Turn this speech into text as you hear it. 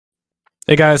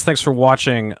Hey guys, thanks for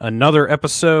watching another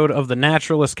episode of The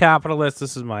Naturalist Capitalist.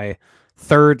 This is my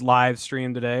third live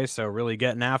stream today, so really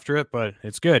getting after it, but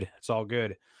it's good. It's all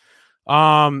good.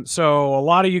 So a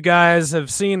lot of you guys have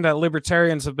seen that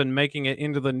libertarians have been making it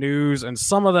into the news and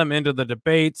some of them into the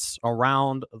debates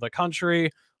around the country.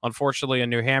 Unfortunately,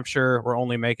 in New Hampshire, we're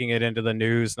only making it into the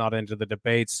news, not into the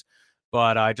debates.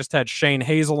 But I just had Shane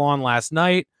Hazel on last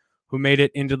night, who made it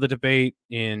into the debate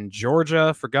in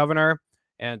Georgia for governor.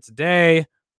 And today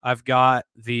I've got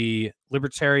the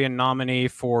Libertarian nominee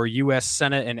for U.S.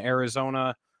 Senate in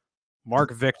Arizona,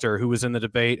 Mark Victor, who was in the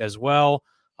debate as well.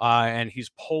 And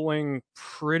he's polling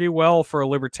pretty well for a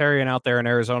libertarian out there in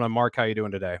Arizona. Mark, how you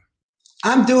doing today?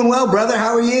 I'm doing well, brother.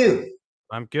 How are you?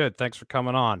 I'm good. Thanks for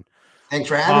coming on. Thanks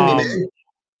for having me, man.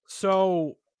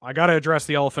 So I got to address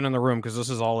the elephant in the room because this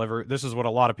is what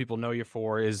a lot of people know you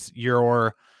for, is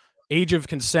your age of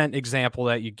consent example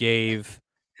that you gave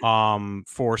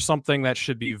for something that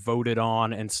should be voted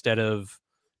on instead of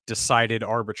decided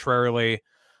arbitrarily.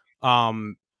 I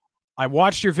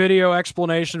watched your video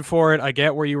explanation for it. I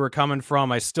get where you were coming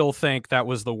from. I still think that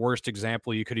was the worst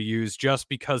example you could have used just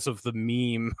because of the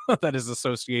meme that is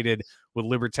associated with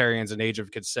libertarians and age of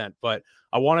consent. But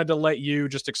I wanted to let you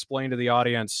just explain to the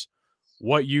audience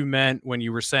what you meant when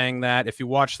you were saying that. If you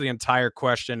watch the entire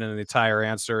question and the entire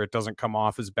answer, it doesn't come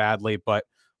off as badly, but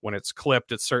when it's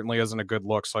clipped, it certainly isn't a good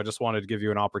look. So I just wanted to give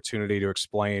you an opportunity to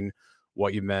explain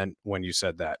what you meant when you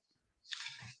said that.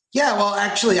 Yeah, well,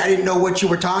 actually, I didn't know what you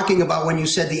were talking about when you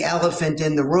said the elephant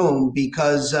in the room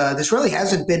because this really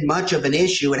hasn't been much of an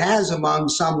issue. It has among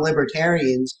some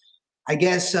libertarians. I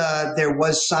guess there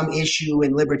was some issue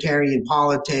in libertarian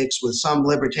politics with some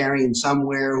libertarian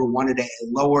somewhere who wanted a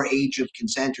lower age of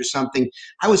consent or something.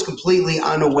 I was completely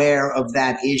unaware of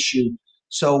that issue.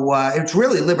 So it's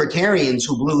really libertarians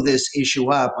who blew this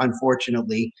issue up,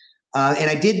 unfortunately. And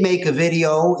I did make a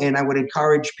video, and I would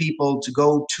encourage people to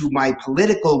go to my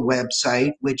political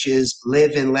website, which is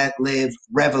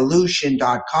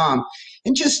liveandletliverevolution.com,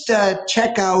 and just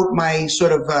check out my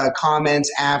sort of comments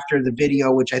after the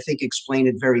video, which I think explain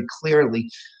it very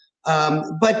clearly.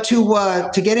 But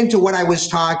to get into what I was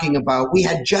talking about, we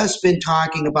had just been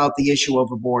talking about the issue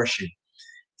of abortion.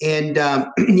 And,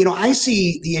 I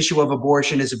see the issue of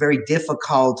abortion as a very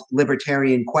difficult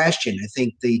libertarian question. I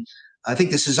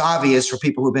think this is obvious for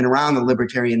people who've been around the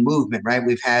libertarian movement, right?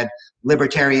 We've had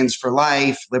libertarians for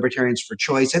life, libertarians for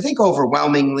choice. I think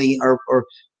overwhelmingly, or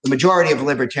the majority of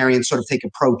libertarians sort of take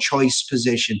a pro-choice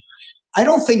position. I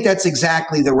don't think that's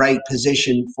exactly the right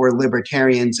position for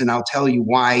libertarians, and I'll tell you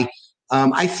why.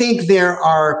 I think there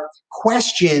are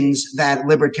questions that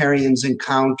libertarians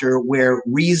encounter where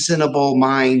reasonable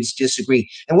minds disagree.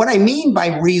 And what I mean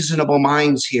by reasonable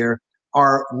minds here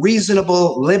are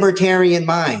reasonable libertarian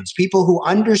minds, people who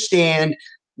understand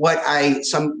what I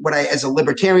as a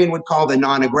libertarian would call the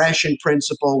non-aggression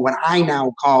principle, what I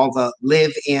now call the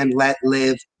live and let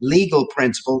live legal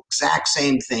principle, exact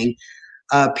same thing.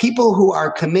 People who are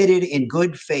committed in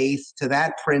good faith to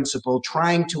that principle,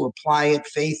 trying to apply it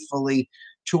faithfully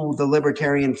to the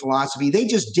libertarian philosophy, they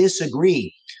just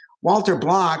disagree. Walter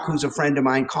Block, who's a friend of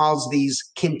mine, calls these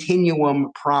continuum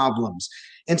problems.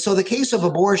 And so the case of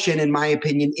abortion, in my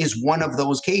opinion, is one of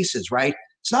those cases, right?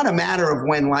 It's not a matter of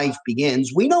when life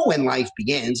begins. We know when life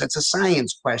begins. That's a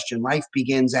science question. Life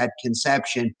begins at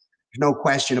conception. There's no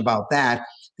question about that.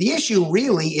 The issue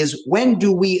really is, when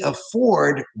do we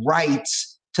afford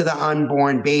rights to the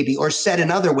unborn baby? Or said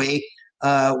another way,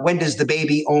 when does the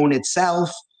baby own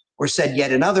itself? Or said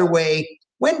yet another way,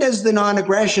 when does the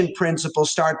non-aggression principle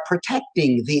start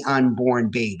protecting the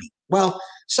unborn baby? Well,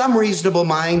 some reasonable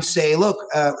minds say, look,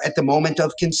 at the moment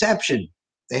of conception.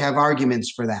 They have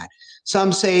arguments for that.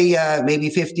 Some say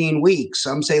maybe 15 weeks.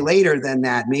 Some say later than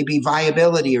that, maybe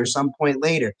viability or some point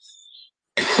later.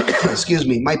 Excuse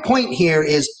me. My point here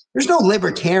is there's no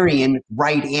libertarian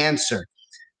right answer.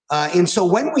 And so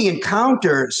when we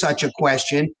encounter such a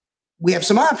question, we have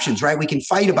some options, right? We can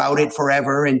fight about it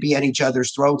forever and be at each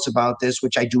other's throats about this,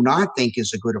 which I do not think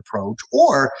is a good approach.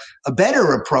 Or a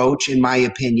better approach, in my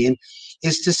opinion,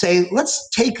 is to say, let's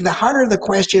take the harder the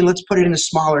question, let's put it in a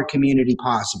smaller community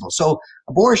possible. So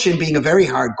abortion being a very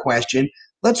hard question,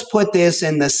 let's put this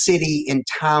in the city and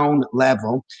town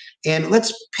level, and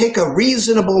let's pick a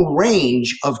reasonable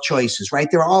range of choices, right?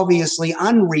 There are obviously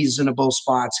unreasonable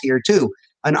spots here too.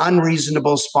 An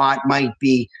unreasonable spot might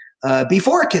be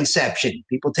before conception.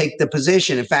 People take the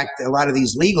position. In fact, a lot of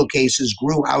these legal cases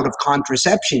grew out of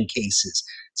contraception cases.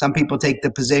 Some people take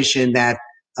the position that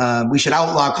we should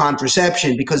outlaw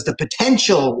contraception because the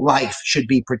potential life should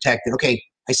be protected. Okay,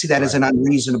 I see that as an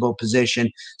unreasonable position.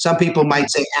 Some people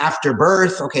might say after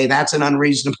birth, okay, that's an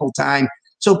unreasonable time.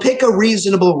 So pick a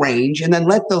reasonable range and then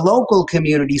let the local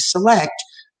community select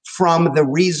from the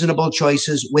reasonable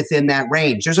choices within that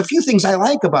range. There's a few things I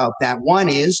like about that. One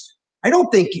is I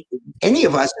don't think any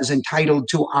of us is entitled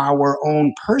to our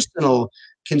own personal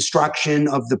construction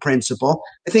of the principle.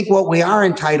 I think what we are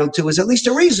entitled to is at least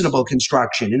a reasonable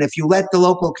construction. And if you let the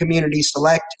local community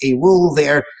select a rule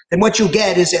there, then what you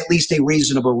get is at least a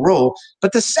reasonable rule.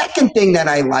 But the second thing that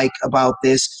I like about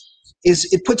this is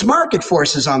it puts market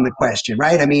forces on the question,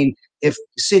 right? I mean, if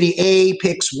city A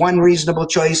picks one reasonable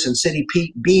choice and city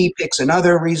B picks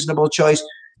another reasonable choice,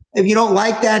 if you don't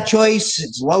like that choice,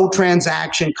 it's low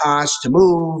transaction costs to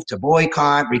move, to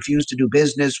boycott, refuse to do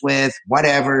business with,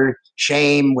 whatever,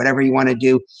 shame, whatever you want to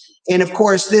do. And of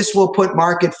course, this will put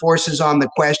market forces on the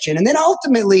question. And then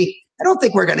ultimately, I don't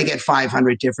think we're going to get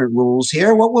 500 different rules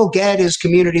here. What we'll get is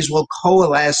communities will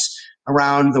coalesce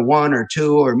around the one or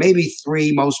two or maybe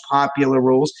three most popular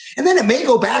rules. And then it may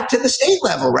go back to the state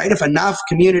level, right? If enough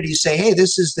communities say, hey,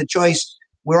 this is the choice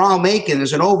we're all making,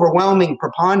 there's an overwhelming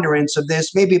preponderance of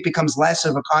this, maybe it becomes less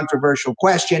of a controversial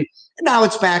question. And now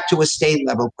it's back to a state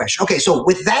level question. Okay, so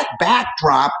with that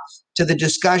backdrop to the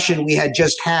discussion we had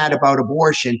just had about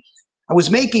abortion, I was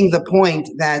making the point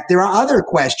that there are other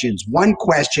questions. One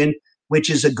question, which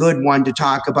is a good one to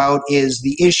talk about, is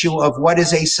the issue of what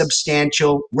is a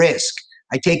substantial risk.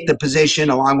 I take the position,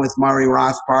 along with Murray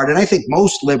Rothbard, and I think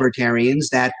most libertarians,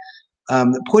 that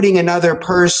putting another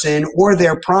person or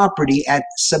their property at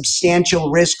substantial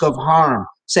risk of harm,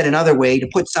 said another way, to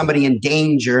put somebody in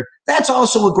danger, that's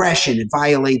also aggression. It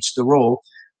violates the rule.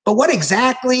 But what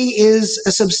exactly is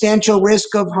a substantial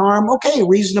risk of harm? Okay,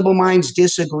 reasonable minds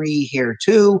disagree here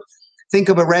too. Think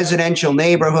of a residential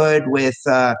neighborhood with,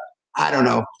 2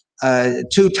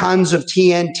 tons of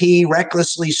TNT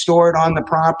recklessly stored on the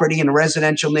property in a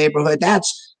residential neighborhood.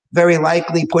 That's very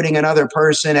likely putting another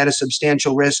person at a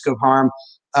substantial risk of harm.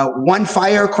 One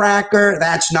firecracker,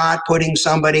 that's not putting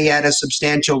somebody at a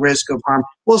substantial risk of harm.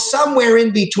 Well, somewhere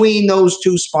in between those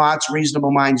two spots,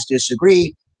 reasonable minds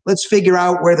disagree. Let's figure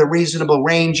out where the reasonable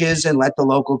range is and let the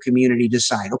local community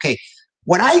decide. Okay,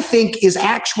 what I think is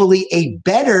actually a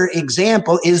better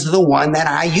example is the one that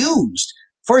I used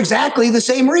for exactly the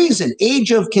same reason.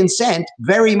 Age of consent,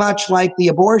 very much like the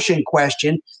abortion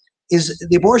question, is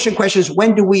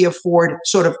when do we afford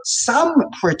sort of some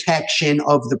protection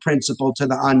of the principle to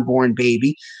the unborn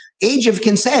baby? Age of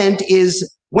consent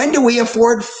is when do we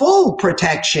afford full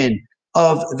protection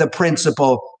of the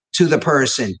principle to the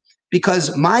person?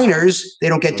 Because minors, they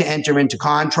don't get to enter into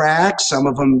contracts. Some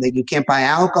of them, you can't buy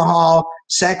alcohol.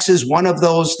 Sex is one of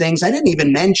those things. I didn't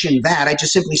even mention that. I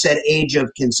just simply said age of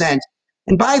consent.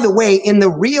 And by the way, in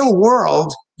the real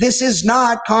world, this is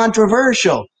not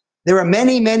controversial. There are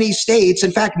many, many states.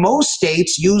 In fact, most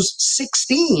states use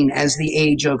 16 as the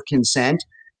age of consent.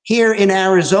 Here in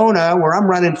Arizona, where I'm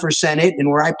running for Senate and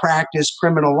where I practice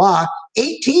criminal law,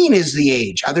 18 is the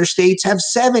age. Other states have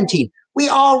 17. We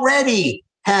already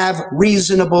have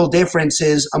reasonable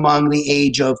differences among the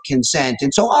age of consent.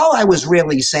 And so all I was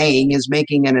really saying is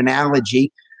making an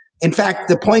analogy. In fact,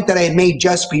 the point that I had made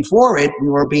just before it, we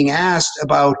were being asked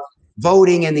about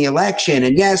voting in the election.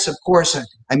 And yes, of course,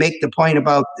 I make the point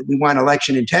about we want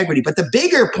election integrity. But the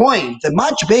bigger point, the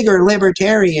much bigger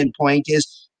libertarian point, is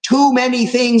too many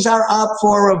things are up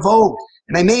for a vote.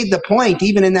 And I made the point,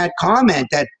 even in that comment,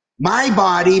 that my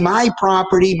body, my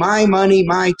property, my money,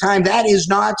 my time, that is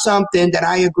not something that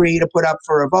I agree to put up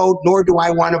for a vote, nor do I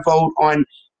want to vote on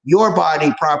your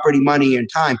body, property, money, and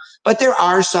time. But there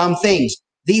are some things.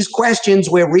 These questions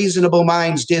where reasonable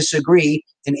minds disagree,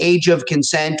 an age of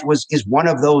consent is one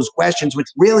of those questions, which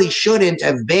really shouldn't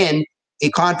have been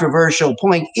a controversial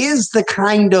point, is the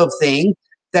kind of thing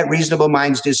that reasonable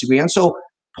minds disagree on. So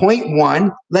point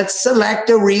one, let's select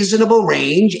a reasonable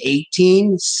range,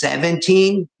 18,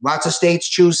 17. Lots of states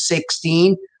choose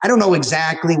 16. I don't know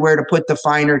exactly where to put the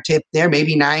finer tip there,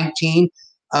 maybe 19.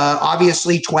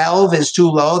 Obviously, 12 is too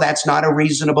low. That's not a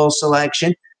reasonable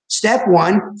selection. Step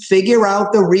one, figure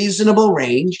out the reasonable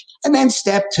range. And then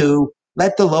step two,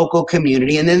 let the local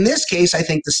community, and in this case, I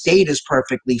think the state is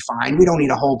perfectly fine. We don't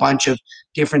need a whole bunch of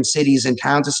different cities and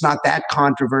towns. It's not that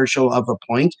controversial of a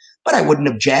point, but I wouldn't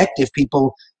object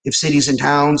if cities and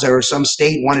towns or some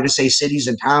state wanted to say cities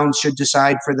and towns should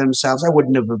decide for themselves. I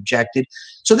wouldn't have objected.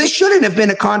 So this shouldn't have been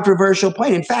a controversial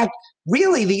point. In fact,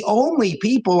 really the only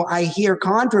people I hear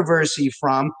controversy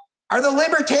from are the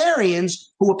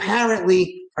libertarians, who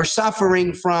apparently are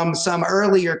suffering from some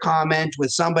earlier comment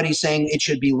with somebody saying it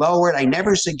should be lowered. I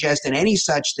never suggested any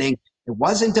such thing. It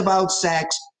wasn't about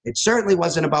sex. It certainly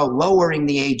wasn't about lowering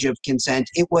the age of consent.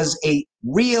 It was a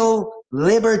real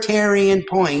libertarian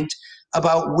point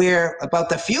about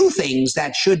the few things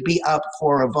that should be up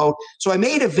for a vote. So I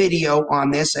made a video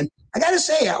on this, and I got to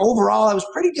say, overall, I was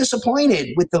pretty disappointed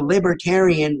with the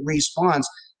libertarian response.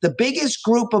 The biggest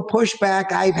group of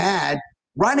pushback I've had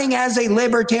running as a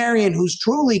libertarian who's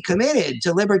truly committed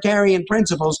to libertarian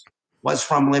principles was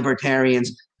from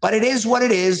libertarians. But it is what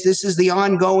it is. This is the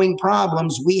ongoing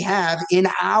problems we have in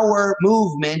our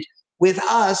movement with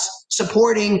us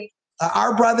supporting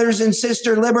our brothers and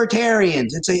sister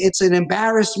libertarians. It's an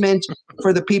embarrassment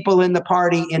for the people in the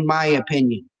party, in my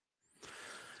opinion.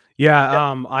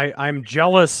 Yeah, I'm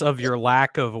jealous of your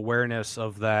lack of awareness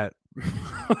of that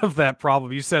of that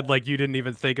problem. You said like you didn't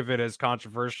even think of it as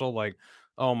controversial. Like,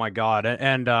 oh my god,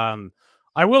 and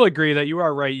I will agree that you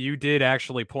are right. You did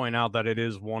actually point out that it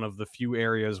is one of the few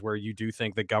areas where you do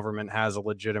think the government has a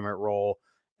legitimate role,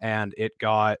 and it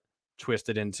got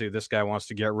twisted into this guy wants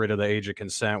to get rid of the age of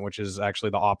consent, which is actually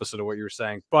the opposite of what you were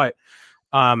saying. But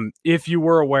if you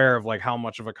were aware of like how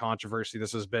much of a controversy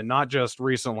this has been, not just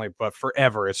recently, but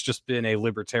forever, it's just been a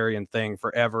libertarian thing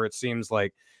forever. It seems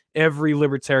like every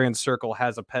libertarian circle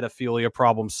has a pedophilia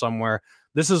problem somewhere.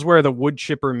 This is where the wood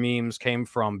chipper memes came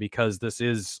from, because this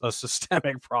is a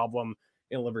systemic problem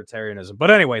in libertarianism. But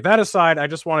anyway, that aside, I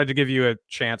just wanted to give you a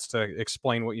chance to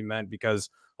explain what you meant, because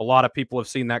a lot of people have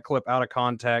seen that clip out of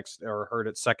context or heard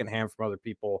it secondhand from other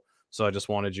people. So I just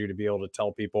wanted you to be able to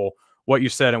tell people what you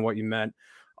said and what you meant.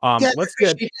 Yeah, Let's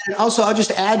get. Also, I'll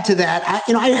just add to that.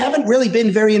 I haven't really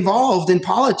been very involved in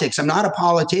politics. I'm not a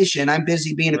politician. I'm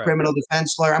busy being a criminal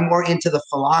defense lawyer. I'm more into the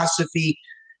philosophy.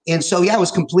 And so, yeah, I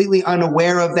was completely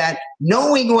unaware of that.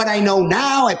 Knowing what I know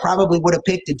now, I probably would have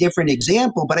picked a different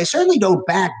example, but I certainly don't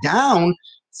back down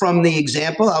from the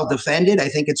example. I'll defend it. I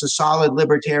think it's a solid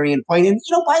libertarian point. And,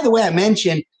 by the way, I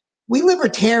mentioned we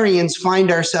libertarians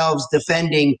find ourselves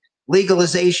defending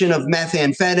legalization of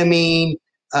methamphetamine,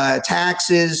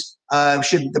 taxes.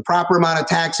 Should the proper amount of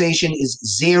taxation is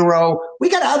zero. We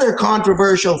got other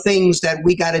controversial things that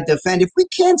we got to defend. If we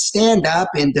can't stand up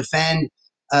and defend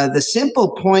the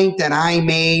simple point that I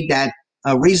made, that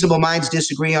reasonable minds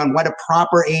disagree on what a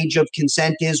proper age of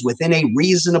consent is within a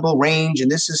reasonable range,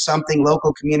 and this is something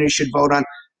local communities should vote on.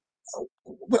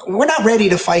 We're not ready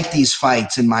to fight these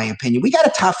fights, in my opinion. We got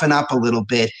to toughen up a little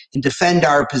bit and defend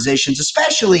our positions,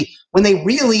 especially when they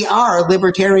really are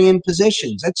libertarian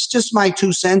positions. That's just my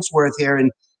 2 cents worth here.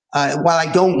 And while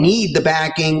I don't need the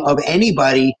backing of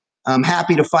anybody, I'm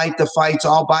happy to fight the fights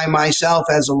all by myself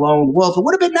as a lone wolf. It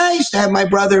would have been nice to have my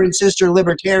brother and sister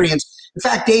libertarians. In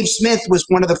fact, Dave Smith was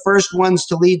one of the first ones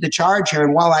to lead the charge here.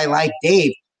 And while I like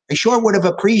Dave, I sure would have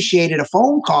appreciated a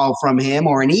phone call from him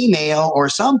or an email or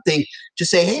something to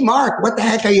say, hey, Mark, what the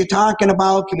heck are you talking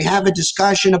about? Can we have a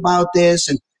discussion about this?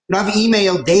 And I've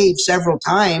emailed Dave several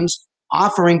times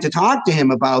offering to talk to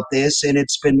him about this, and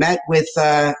it's been met with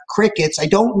crickets. I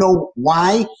don't know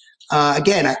why.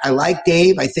 Again, I like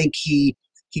Dave. I think he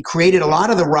created a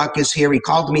lot of the ruckus here. He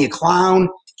called me a clown.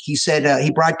 He said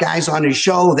he brought guys on his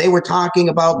show. They were talking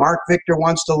about Mark Victor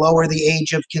wants to lower the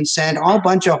age of consent, all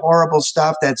bunch of horrible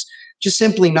stuff that's just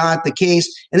simply not the case.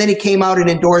 And then he came out and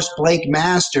endorsed Blake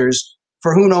Masters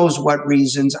for who knows what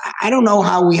reasons. I don't know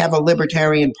how we have a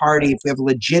libertarian party if we have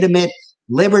legitimate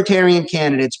libertarian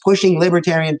candidates pushing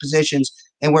libertarian positions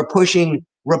and we're pushing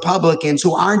Republicans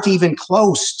who aren't even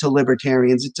close to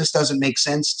libertarians. It just doesn't make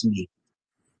sense to me.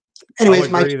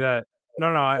 Anyways,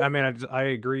 I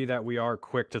agree that we are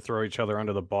quick to throw each other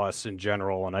under the bus in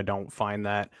general, and I don't find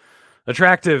that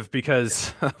attractive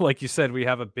because, like you said, we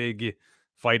have a big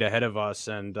fight ahead of us,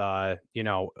 and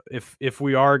if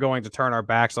we are going to turn our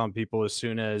backs on people as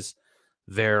soon as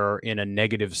they're in a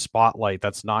negative spotlight,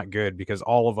 that's not good, because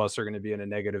all of us are going to be in a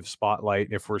negative spotlight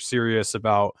if we're serious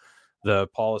about the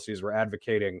policies we're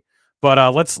advocating.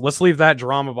 But let's leave that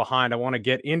drama behind. I want to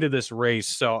get into this race,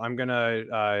 so I'm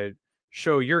gonna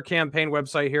show your campaign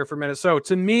website here for a minute. So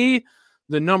to me,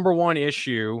 the number one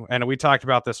issue, and we talked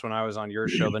about this when I was on your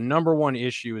show, the number one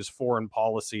issue is foreign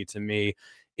policy to me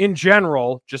in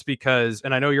general, just because,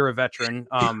 and I know you're a veteran,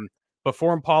 but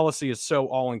foreign policy is so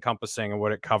all encompassing in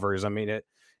what it covers. I mean,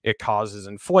 it causes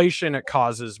inflation, it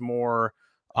causes more,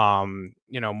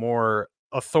 more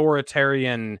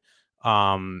authoritarian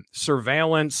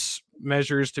surveillance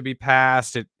measures to be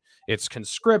passed. It's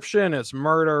conscription, it's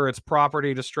murder, it's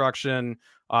property destruction.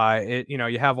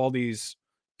 You have all these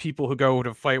people who go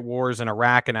to fight wars in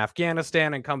Iraq and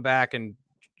Afghanistan and come back and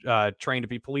train to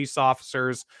be police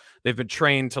officers. They've been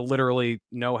trained to literally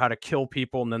know how to kill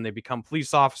people, and then they become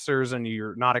police officers, and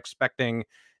you're not expecting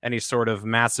any sort of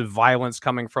massive violence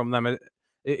coming from them.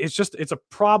 it's a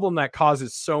problem that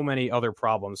causes so many other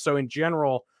problems. So in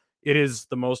general, it is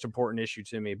the most important issue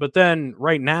to me. But then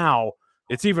right now,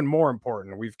 it's even more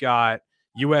important. We've got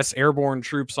U.S. airborne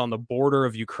troops on the border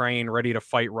of Ukraine ready to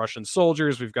fight Russian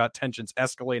soldiers. We've got tensions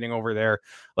escalating over there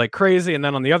like crazy. And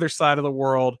then on the other side of the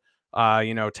world,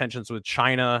 tensions with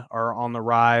China are on the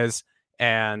rise,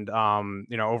 and,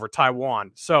 over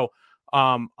Taiwan. So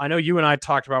I know you and I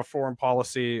talked about foreign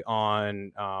policy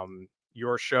on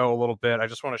your show a little bit. I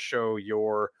just want to show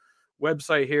your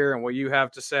website here and what you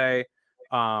have to say.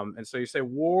 And so you say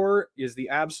war is the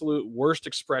absolute worst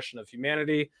expression of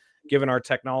humanity. Given our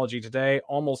technology today,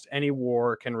 almost any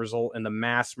war can result in the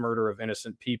mass murder of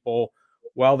innocent people.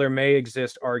 While there may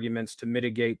exist arguments to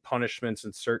mitigate punishments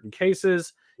in certain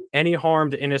cases, any harm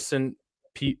to any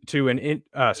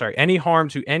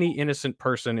innocent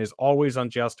person is always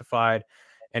unjustified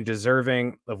and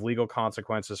deserving of legal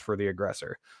consequences for the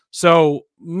aggressor. So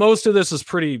most of this is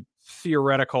pretty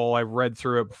theoretical. I've read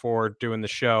through it before doing the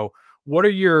show. What are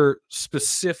your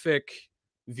specific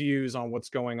views on what's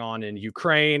going on in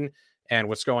Ukraine and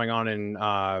what's going on in,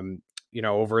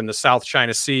 over in the South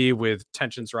China Sea with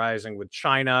tensions rising with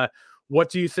China? What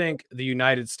do you think the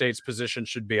United States position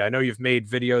should be? I know you've made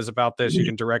videos about this. You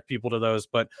can direct people to those,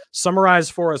 but summarize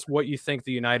for us what you think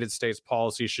the United States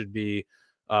policy should be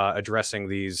addressing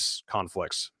these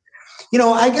conflicts.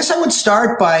 I guess I would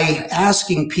start by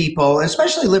asking people,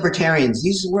 especially libertarians.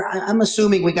 I'm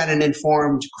assuming we got an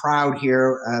informed crowd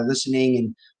here listening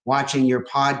and watching your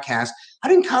podcast.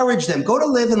 I'd encourage them, go to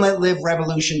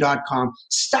liveandletliverevolution.com.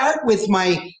 Start with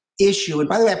my issue. And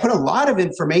by the way, I put a lot of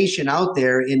information out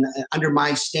there under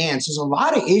my stance. There's a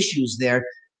lot of issues there.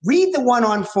 Read the one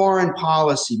on foreign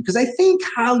policy, because I think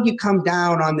how you come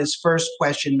down on this first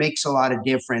question makes a lot of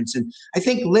difference. And I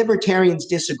think libertarians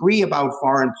disagree about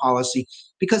foreign policy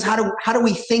because how do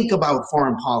we think about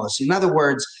foreign policy? In other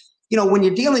words, when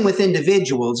you're dealing with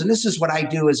individuals, and this is what I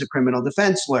do as a criminal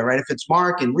defense lawyer, right? If it's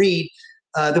Mark and Reed,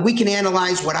 that we can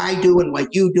analyze what I do and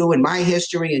what you do and my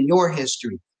history and your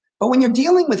history. But when you're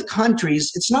dealing with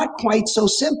countries, it's not quite so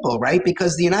simple, right?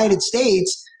 Because the United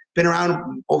States been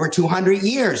around over 200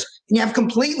 years, and you have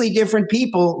completely different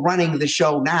people running the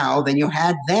show now than you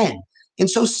had then. And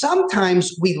so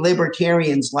sometimes we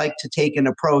libertarians like to take an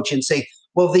approach and say,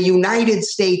 well, the United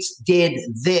States did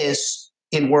this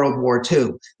in World War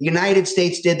II. The United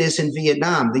States did this in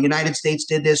Vietnam. The United States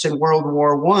did this in World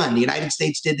War I. The United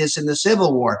States did this in the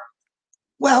Civil War.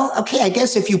 Well, okay, I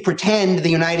guess if you pretend the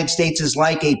United States is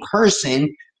like a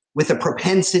person with a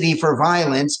propensity for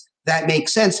violence, that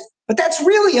makes sense. But that's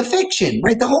really a fiction,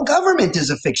 right? The whole government is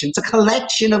a fiction. It's a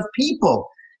collection of people.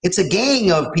 It's a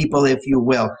gang of people, if you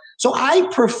will. So I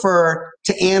prefer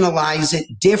to analyze it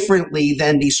differently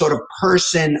than the sort of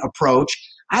person approach.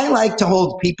 I like to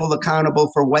hold people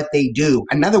accountable for what they do.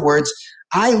 In other words,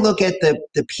 I look at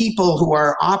the people who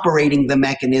are operating the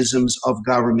mechanisms of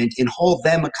government and hold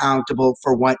them accountable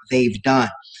for what they've done.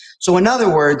 So in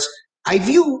other words, I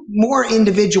view more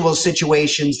individual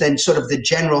situations than sort of the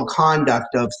general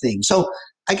conduct of things. So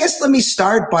I guess let me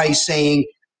start by saying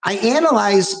I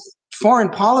analyze foreign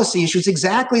policy issues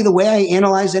exactly the way I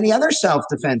analyze any other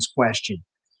self-defense question.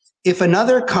 If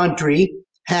another country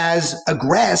has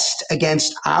aggressed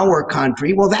against our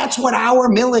country, well, that's what our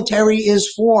military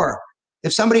is for.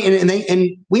 If somebody,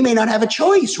 and we may not have a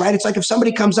choice, right? It's like if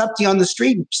somebody comes up to you on the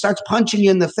street and starts punching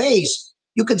you in the face,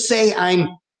 you could say, I'm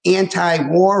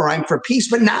anti-war or I'm for peace,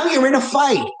 but now you're in a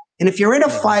fight. And if you're in a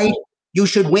fight, you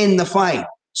should win the fight.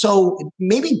 So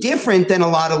maybe different than a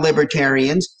lot of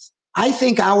libertarians. I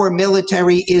think our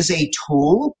military is a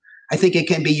tool. I think it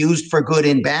can be used for good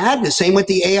and bad. The same with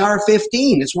the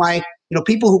AR-15. It's why,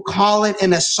 people who call it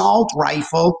an assault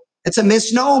rifle, it's a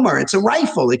misnomer. It's a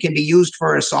rifle. It can be used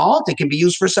for assault. It can be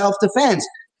used for self-defense.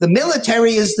 The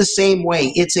military is the same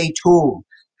way. It's a tool.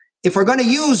 If we're going to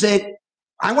use it,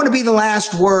 I want to be the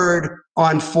last word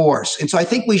on force. And so I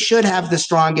think we should have the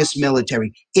strongest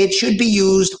military. It should be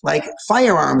used like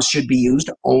firearms should be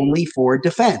used only for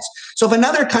defense. So if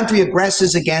another country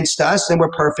aggresses against us, then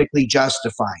we're perfectly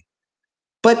justified.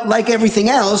 But like everything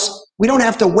else, we don't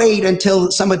have to wait until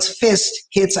someone's fist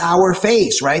hits our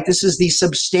face, right? This is the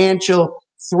substantial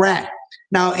threat.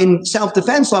 Now, in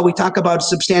self-defense law, we talk about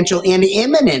substantial and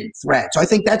imminent threat. So I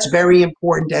think that's very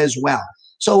important as well.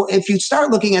 So if you start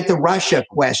looking at the Russia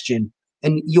question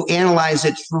and you analyze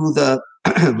it through the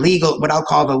legal, what I'll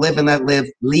call the live and let live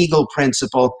legal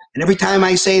principle, and every time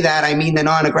I say that, I mean the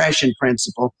non-aggression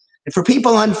principle. And for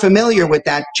people unfamiliar with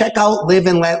that, check out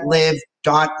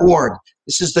liveandletlive.org.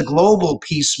 This is the global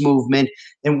peace movement,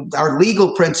 and our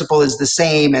legal principle is the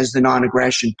same as the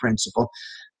non-aggression principle.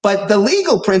 But the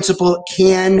legal principle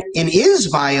can and is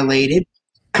violated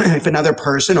if another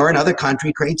person or another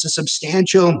country creates a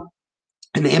substantial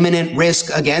and imminent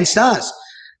risk against us.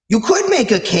 You could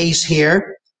make a case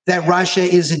here that Russia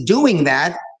is doing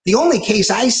that. The only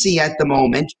case I see at the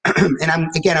moment, and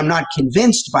I'm not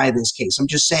convinced by this case. I'm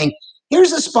just saying,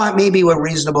 here's a spot maybe where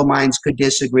reasonable minds could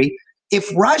disagree. If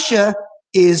Russia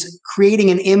is creating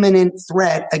an imminent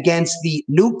threat against the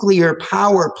nuclear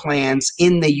power plants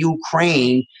in the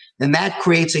Ukraine, then that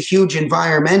creates a huge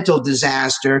environmental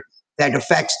disaster that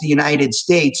affects the United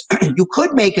States. You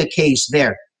could make a case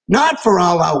there, not for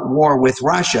all-out war with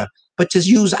Russia, but to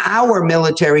use our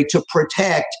military to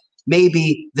protect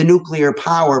maybe the nuclear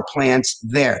power plants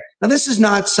there. Now, this is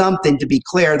not something, to be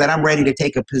clear, that I'm ready to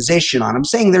take a position on. I'm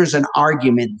saying there's an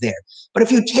argument there. But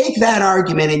if you take that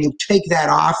argument and you take that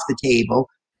off the table,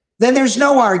 then there's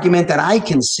no argument that I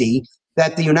can see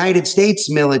that the United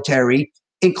States military,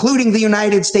 including the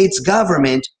United States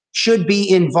government, should be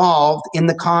involved in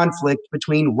the conflict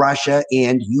between Russia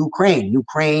and Ukraine.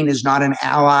 Ukraine is not an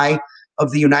ally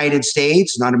of the United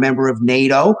States, not a member of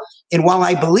NATO. And while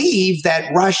I believe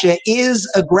that Russia is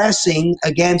aggressing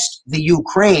against the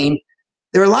Ukraine,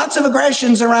 there are lots of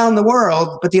aggressions around the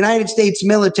world, but the United States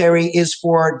military is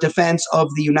for defense of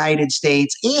the United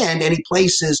States and any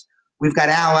places we've got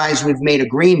allies, we've made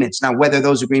agreements. Now, whether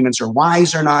those agreements are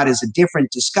wise or not is a different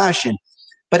discussion.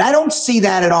 But I don't see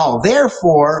that at all.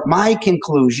 Therefore, my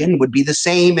conclusion would be the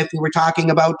same if we were talking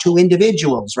about two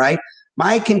individuals, right?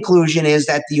 My conclusion is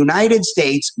that the United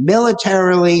States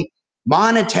militarily,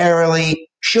 monetarily,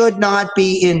 should not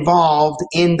be involved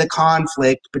in the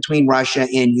conflict between Russia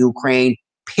and Ukraine,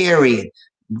 period.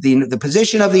 The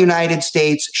position of the United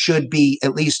States should be,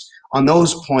 at least on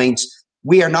those points,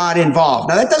 we are not involved.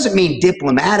 Now, that doesn't mean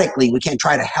diplomatically we can't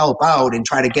try to help out and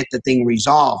try to get the thing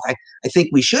resolved. I think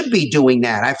we should be doing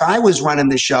that. If I was running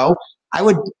the show, I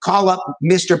would call up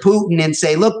Mr. Putin and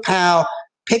say, look, pal,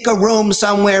 pick a room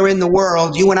somewhere in the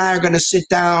world. You and I are going to sit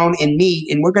down and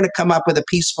meet, and we're going to come up with a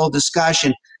peaceful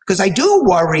discussion. Because I do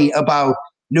worry about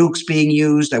nukes being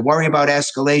used. I worry about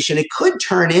escalation. It could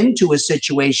turn into a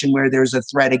situation where there's a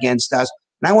threat against us.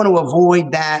 And I want to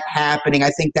avoid that happening.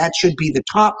 I think that should be the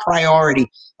top priority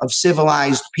of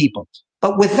civilized people.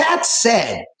 But with that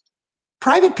said,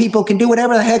 private people can do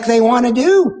whatever the heck they want to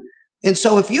do. And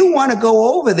so if you want to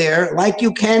go over there like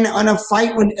you can on a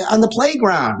fight on the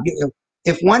playground,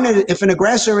 if an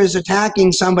aggressor is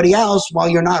attacking somebody else while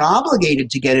you're not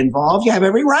obligated to get involved, you have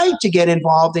every right to get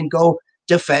involved and go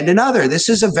defend another. This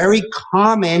is a very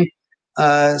common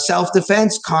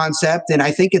self-defense concept, and I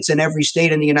think it's in every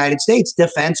state in the United States,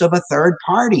 defense of a third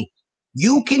party.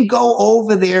 You can go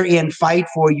over there and fight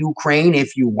for Ukraine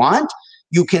if you want.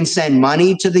 You can send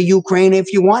money to the Ukraine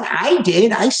if you want. I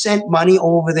did. I sent money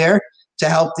over there to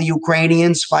help the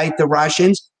Ukrainians fight the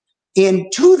Russians. And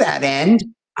to that end,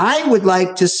 I would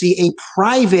like to see a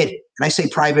private, and I say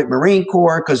private Marine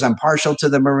Corps because I'm partial to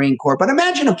the Marine Corps, but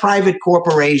imagine a private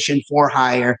corporation for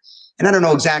hire. And I don't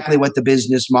know exactly what the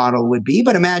business model would be,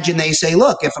 but imagine they say,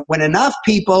 look, when enough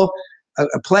people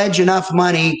pledge enough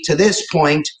money to this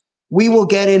point, we will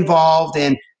get involved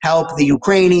and help the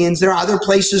Ukrainians. There are other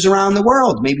places around the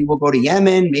world. Maybe we'll go to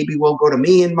Yemen. Maybe we'll go to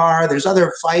Myanmar. There's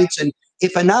other fights. And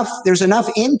if there's enough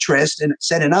interest, and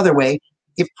said another way,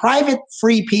 if private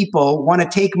free people want to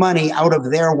take money out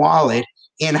of their wallet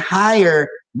and hire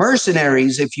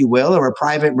mercenaries, if you will, or a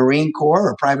private Marine Corps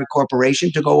or a private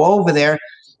corporation to go over there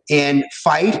and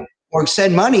fight, or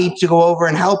send money to go over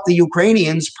and help the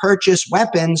Ukrainians purchase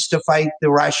weapons to fight the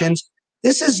Russians,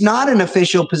 this is not an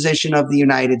official position of the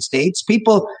United States.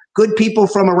 Good people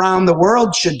from around the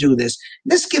world should do this.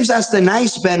 This gives us the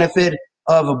nice benefit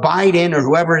of Biden or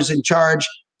whoever is in charge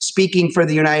speaking for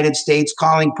the United States,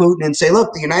 calling Putin and say,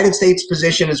 look, the United States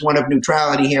position is one of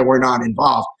neutrality here. We're not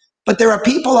involved. But there are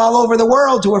people all over the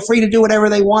world who are free to do whatever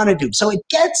they want to do. So it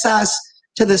gets us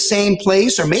to the same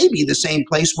place, or maybe the same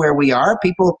place where we are.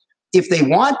 People, if they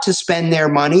want to spend their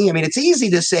money, I mean, it's easy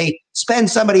to say, spend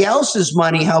somebody else's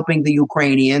money helping the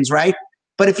Ukrainians, right?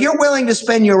 But if you're willing to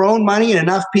spend your own money, and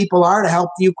enough people are to help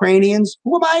the Ukrainians,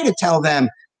 who am I to tell them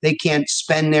they can't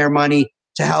spend their money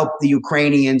to help the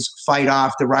Ukrainians fight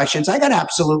off the Russians? I got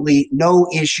absolutely no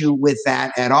issue with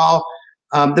that at all.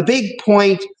 The big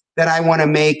point that I want to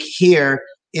make here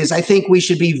is I think we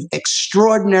should be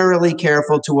extraordinarily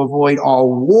careful to avoid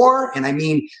all war, and I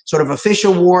mean sort of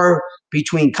official war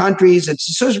between countries.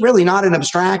 It's really not an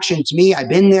abstraction to me. I've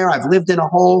been there. I've lived in a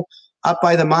hole up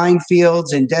by the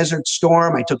minefields in Desert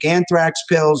Storm. I took anthrax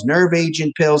pills, nerve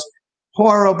agent pills.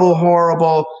 Horrible,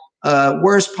 horrible.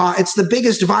 It's the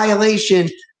biggest violation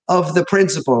of the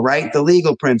principle, right? The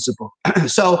legal principle.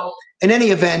 So in any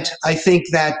event, I think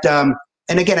that,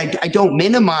 and again, I don't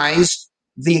minimize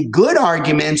the good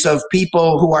arguments of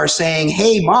people who are saying,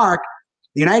 hey, Mark,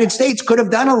 the United States could have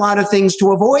done a lot of things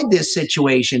to avoid this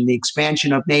situation, the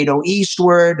expansion of NATO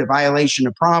eastward, the violation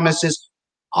of promises.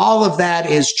 All of that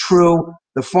is true.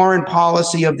 The foreign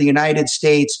policy of the United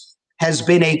States has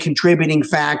been a contributing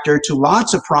factor to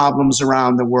lots of problems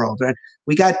around the world.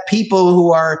 We got people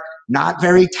who are not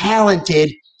very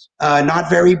talented, not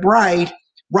very bright,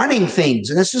 running things.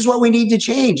 And this is what we need to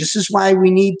change. This is why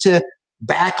we need to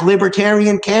back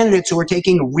libertarian candidates who are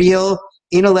taking real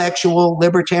intellectual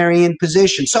libertarian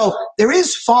positions. So there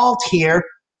is fault here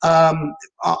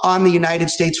on the United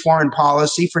States foreign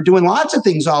policy for doing lots of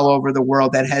things all over the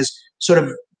world that has sort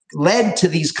of led to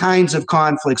these kinds of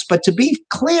conflicts. But to be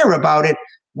clear about it,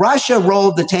 Russia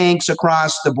rolled the tanks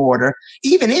across the border.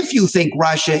 Even if you think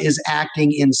Russia is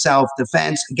acting in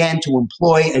self-defense, again, to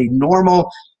employ a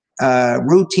normal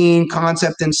routine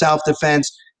concept in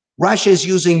self-defense, Russia is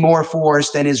using more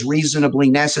force than is reasonably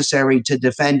necessary to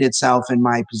defend itself, in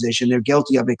my position. They're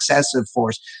guilty of excessive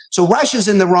force. So Russia's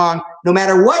in the wrong, no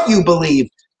matter what you believe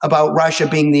about Russia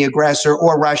being the aggressor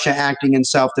or Russia acting in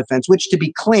self-defense, which, to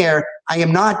be clear, I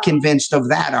am not convinced of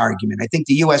that argument. I think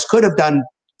the U.S. could have done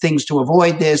things to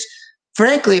avoid this.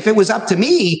 Frankly, if it was up to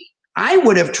me, I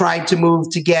would have tried to move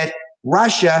to get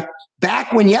Russia,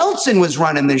 back when Yeltsin was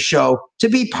running the show, to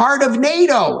be part of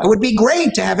NATO. It would be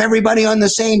great to have everybody on the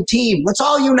same team. Let's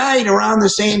all unite around the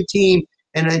same team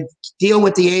and deal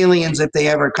with the aliens if they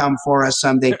ever come for us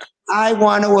someday. I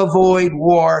want to avoid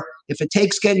war. If it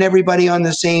takes getting everybody on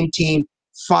the same team,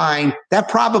 fine. That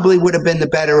probably would have been the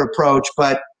better approach,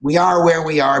 but we are where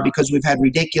we are because we've had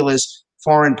ridiculous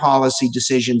foreign policy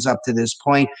decisions up to this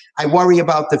point. I worry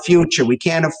about the future. We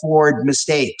can't afford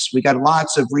mistakes. We got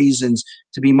lots of reasons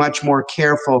to be much more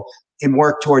careful and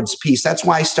work towards peace. That's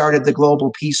why I started the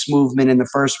global peace movement in the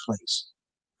first place.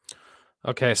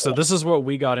 Okay, so this is what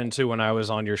we got into when I was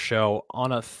on your show.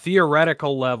 On a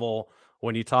theoretical level,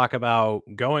 when you talk about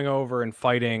going over and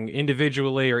fighting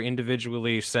individually or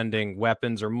individually sending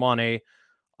weapons or money,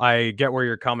 I get where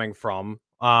you're coming from.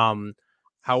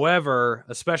 However,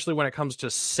 especially when it comes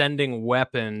to sending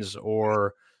weapons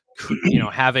or,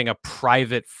 having a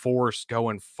private force go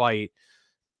and fight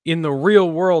in the real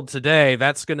world today,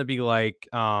 that's going to be like,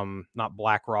 not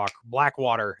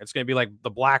Blackwater. It's going to be like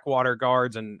the Blackwater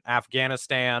guards in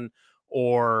Afghanistan,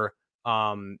 or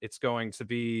it's going to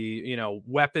be,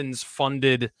 weapons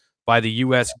funded by the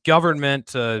U.S. government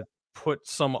to put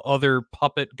some other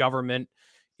puppet government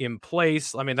in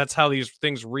place. I mean, that's how these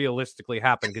things realistically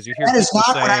happen, because you hear that is people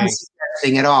not saying, what I'm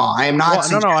suggesting at all. I am not.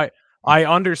 No, I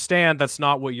understand that's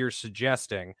not what you're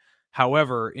suggesting.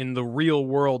 However, in the real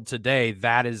world today,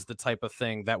 that is the type of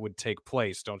thing that would take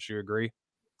place. Don't you agree?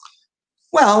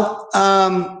 Well,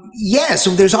 yes. So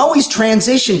there's always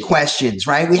transition questions,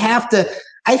 right?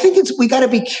 I think we got to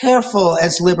be careful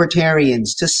as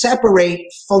libertarians to separate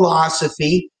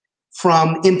philosophy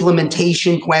from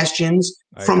implementation questions,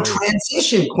 from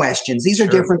transition questions. These are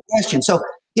different questions. So,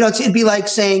 it'd be like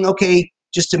saying, okay,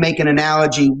 just to make an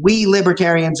analogy, we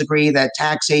libertarians agree that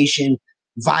taxation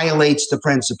violates the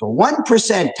principle.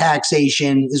 1%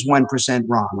 taxation is 1%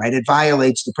 wrong, right? It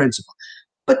violates the principle.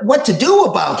 But what to do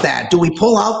about that? Do we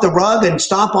pull out the rug and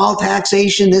stop all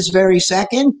taxation this very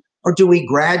second? Or do we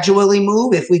gradually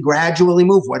move? If we gradually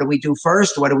move, what do we do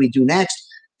first? What do we do next?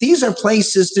 These are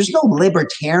places, there's no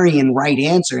libertarian right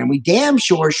answer, and we damn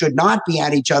sure should not be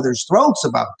at each other's throats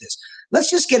about this.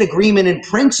 Let's just get agreement in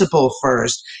principle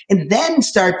first, and then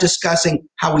start discussing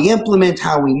how we implement,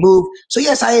 how we move. So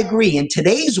yes, I agree. In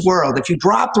today's world, if you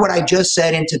dropped what I just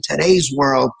said into today's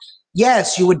world,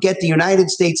 yes, you would get the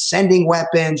United States sending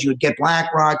weapons, you would get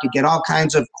BlackRock, you'd get all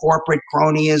kinds of corporate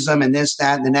cronyism and this,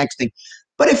 that, and the next thing.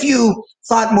 But if you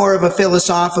thought more of a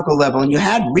philosophical level and you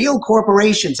had real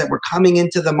corporations that were coming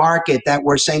into the market that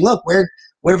were saying, look,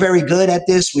 we're very good at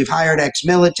this. We've hired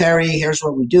ex-military. Here's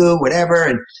what we do, whatever.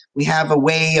 And we have a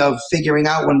way of figuring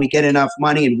out when we get enough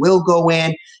money and we'll go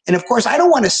in. And of course, I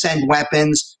don't want to send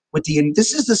weapons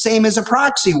this is the same as a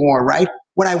proxy war, right?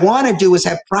 What I want to do is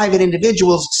have private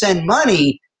individuals send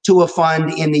money to a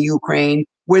fund in the Ukraine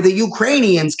where the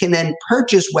Ukrainians can then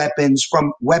purchase weapons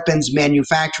from weapons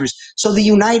manufacturers. So the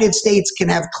United States can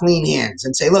have clean hands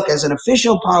and say, look, as an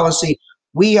official policy,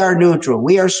 we are neutral.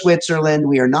 We are Switzerland.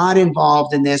 We are not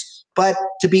involved in this. But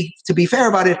to be fair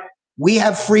about it, we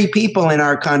have free people in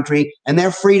our country and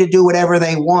they're free to do whatever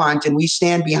they want. And we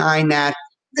stand behind that.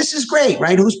 This is great,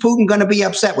 right? Who's Putin going to be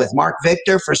upset with? Mark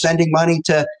Victor for sending money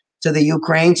to the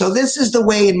Ukraine? So this is the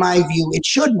way, in my view, it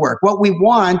should work. What we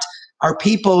want are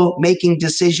people making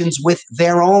decisions with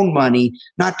their own money,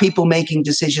 not people making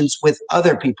decisions with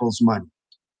other people's money.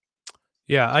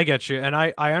 Yeah, I get you. And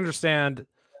I understand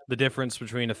the difference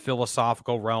between a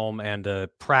philosophical realm and a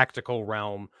practical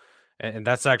realm. And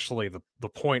that's actually the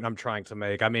point I'm trying to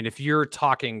make. I mean, if you're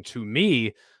talking to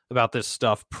me about this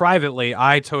stuff privately,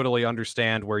 I totally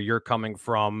understand where you're coming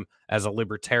from as a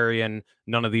libertarian.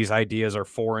 None of these ideas are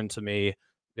foreign to me.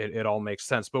 It all makes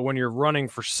sense. But when you're running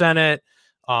for Senate,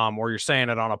 or you're saying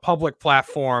it on a public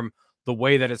platform, the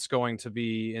way that it's going to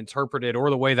be interpreted or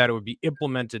the way that it would be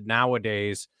implemented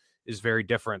nowadays is very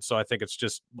different. So I think it's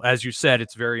just, as you said,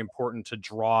 it's very important to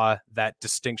draw that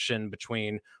distinction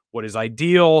between what is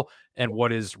ideal and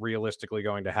what is realistically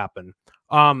going to happen.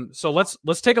 So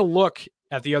let's take a look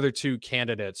at the other two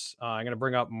candidates. I'm going to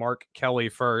bring up Mark Kelly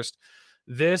first.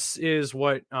 This is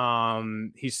what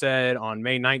he said on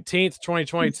May 19th,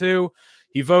 2022.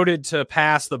 He voted to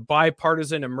pass the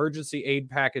bipartisan emergency aid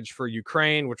package for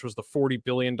Ukraine, which was the $40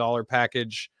 billion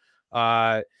package.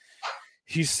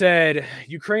 He said,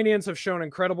 Ukrainians have shown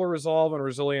incredible resolve and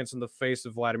resilience in the face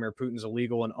of Vladimir Putin's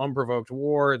illegal and unprovoked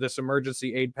war. This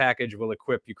emergency aid package will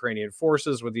equip Ukrainian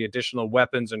forces with the additional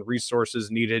weapons and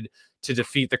resources needed to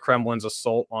defeat the Kremlin's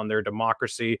assault on their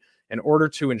democracy. In order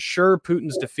to ensure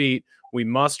Putin's defeat, we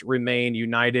must remain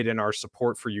united in our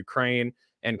support for Ukraine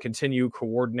and continue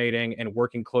coordinating and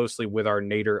working closely with our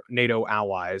NATO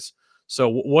allies. So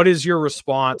what is your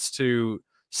response to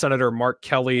Senator Mark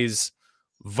Kelly's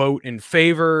vote in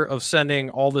favor of sending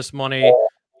all this money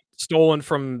stolen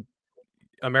from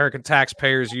American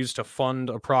taxpayers used to fund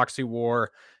a proxy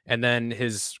war, and then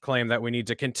his claim that we need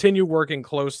to continue working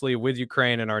closely with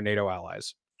Ukraine and our NATO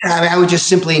allies? I would just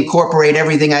simply incorporate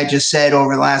everything I just said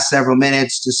over the last several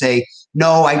minutes to say,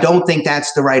 no, I don't think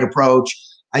that's the right approach.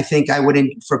 I think I would,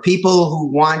 for people who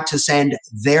want to send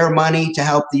their money to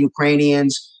help the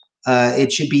Ukrainians,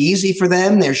 it should be easy for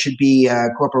them. There should be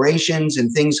corporations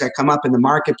and things that come up in the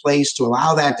marketplace to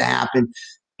allow that to happen.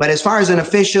 But as far as an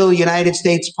official United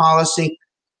States policy,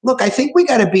 look, I think we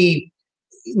got to be,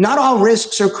 not all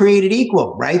risks are created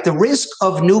equal, right? The risk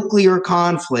of nuclear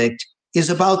conflict is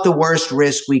about the worst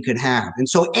risk we could have. And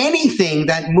so anything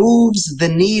that moves the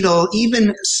needle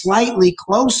even slightly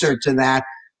closer to that,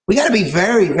 we got to be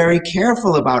very, very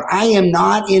careful about. I am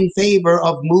not in favor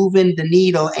of moving the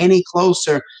needle any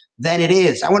closer than it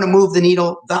is. I want to move the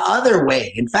needle the other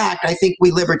way. In fact, I think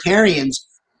we libertarians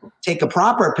take a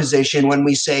proper position when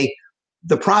we say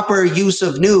the proper use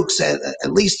of nukes,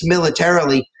 at least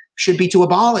militarily, should be to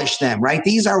abolish them, right?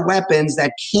 These are weapons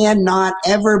that cannot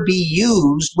ever be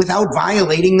used without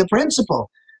violating the principle.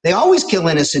 They always kill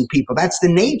innocent people. That's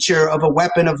the nature of a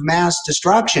weapon of mass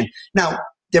destruction. Now,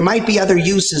 there might be other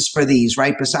uses for these,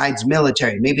 right, besides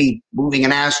military, maybe moving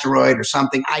an asteroid or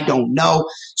something. I don't know.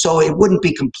 So it wouldn't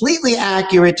be completely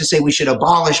accurate to say we should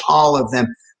abolish all of them.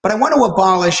 But I want to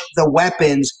abolish the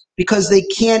weapons because they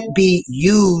can't be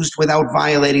used without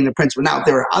violating the principle. Now,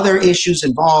 there are other issues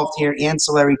involved here,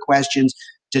 ancillary questions,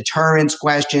 deterrence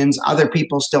questions. Other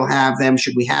people still have them.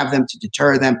 Should we have them to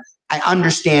deter them? I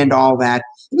understand all that.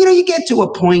 You know, you get to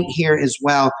a point here as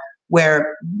well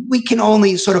where we can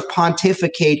only sort of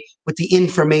pontificate with the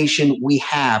information we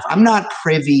have. I'm not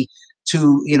privy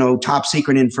to, top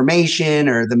secret information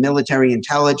or the military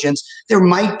intelligence. There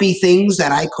might be things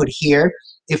that I could hear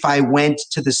if I went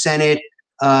to the Senate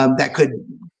that could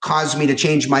cause me to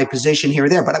change my position here or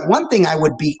there. But one thing I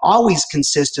would be always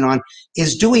consistent on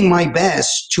is doing my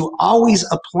best to always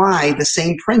apply the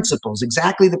same principles,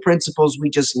 exactly the principles we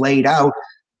just laid out.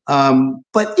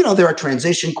 But there are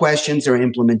transition questions, there are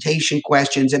implementation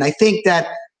questions, and I think that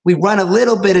we run a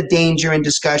little bit of danger in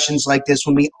discussions like this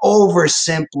when we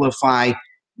oversimplify.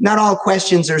 Not all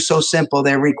questions are so simple.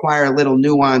 They require a little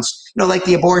nuance, like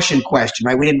the abortion question,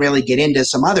 right? We didn't really get into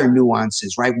some other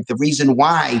nuances, right? The reason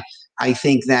why I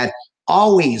think that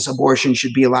always abortion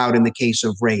should be allowed in the case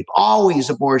of rape. Always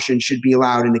abortion should be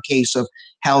allowed in the case of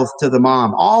health to the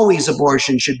mom. Always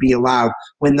abortion should be allowed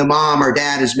when the mom or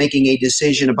dad is making a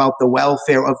decision about the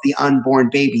welfare of the unborn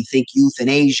baby. Think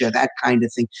euthanasia, that kind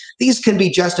of thing. These can be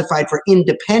justified for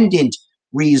independent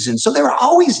reasons. So there are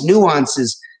always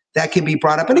nuances that can be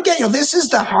brought up. And again, this is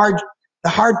the hard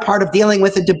part of dealing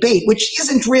with a debate, which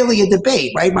isn't really a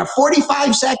debate, right? My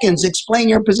 45 seconds, explain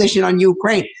your position on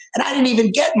Ukraine. And I didn't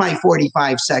even get my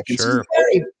 45 seconds. Sure.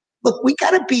 Look, we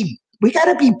gotta be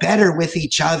better with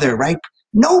each other, right?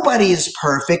 Nobody is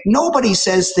perfect. Nobody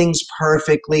says things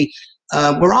perfectly.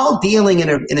 We're all dealing in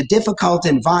a difficult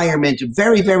environment, a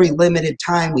very, very limited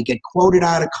time. We get quoted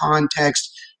out of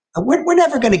context. we're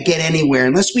never going to get anywhere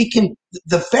unless we can,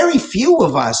 the very few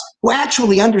of us who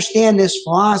actually understand this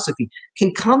philosophy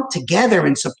can come together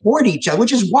and support each other,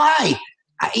 which is why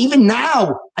even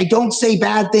now I don't say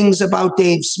bad things about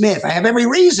Dave Smith. I have every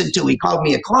reason to. He called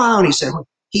me a clown. He said,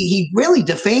 he really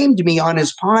defamed me on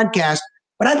his podcast,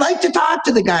 but I'd like to talk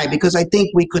to the guy because I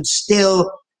think we could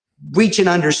still reach an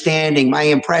understanding. My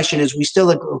impression is we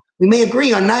may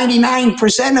agree on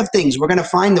 99% of things. We're going to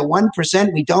find the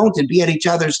 1% we don't and be at each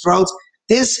other's throats.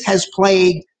 This has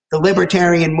plagued the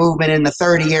libertarian movement in the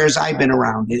 30 years I've been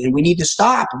around it, and we need to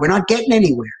stop. We're not getting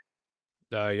anywhere.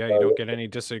 Yeah, you don't get any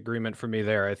disagreement from me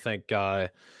there. I think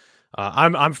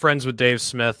I'm friends with Dave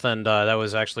Smith, and that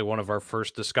was actually one of our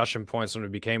first discussion points when we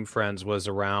became friends, was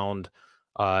around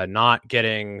not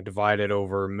getting divided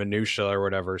over minutia or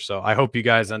whatever. So I hope you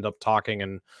guys end up talking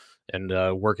and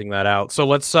working that out. So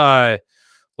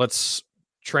let's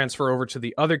transfer over to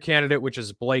the other candidate, which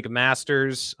is Blake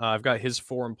Masters. I've got his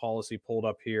foreign policy pulled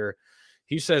up here.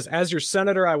 He says, as your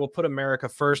senator, I will put America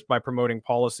first by promoting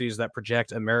policies that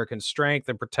project American strength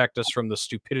and protect us from the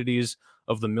stupidities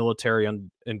of the military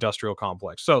and industrial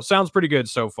complex. So sounds pretty good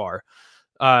so far.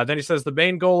 Then he says, the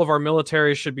main goal of our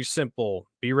military should be simple.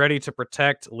 Be ready to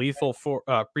project lethal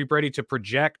force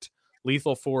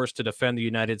to defend the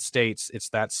United States. It's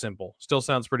that simple. Still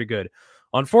sounds pretty good.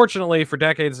 Unfortunately, for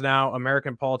decades now,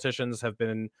 American politicians have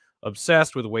been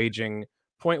obsessed with waging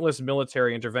pointless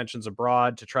military interventions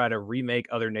abroad to try to remake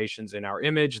other nations in our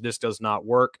image. This does not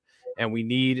work, and we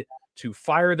need to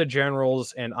fire the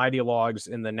generals and ideologues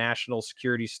in the national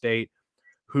security state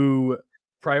who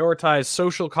prioritize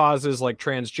social causes like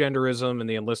transgenderism and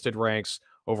the enlisted ranks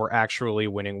over actually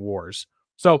winning wars.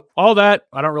 So all that,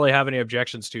 I don't really have any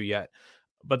objections to yet.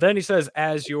 But then he says,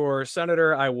 as your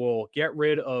senator, I will get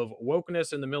rid of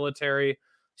wokeness in the military,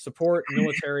 support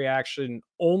military action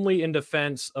only in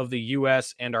defense of the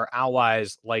U.S. and our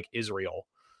allies like Israel.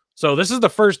 So this is the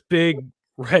first big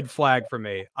red flag for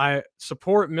me. I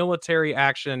support military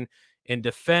action in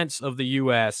defense of the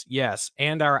U.S., yes,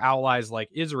 and our allies like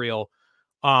Israel.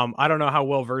 I don't know how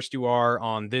well versed you are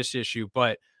on this issue,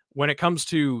 but when it comes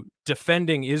to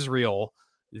defending Israel,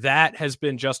 that has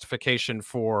been justification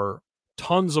for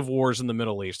tons of wars in the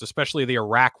Middle East, especially the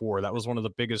Iraq War. That was one of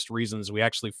the biggest reasons we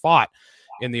actually fought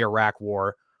in the Iraq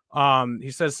War.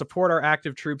 He says, support our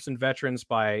active troops and veterans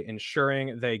by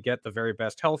ensuring they get the very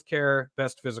best health care,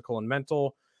 best physical and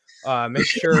mental. Make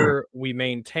sure we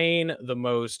maintain the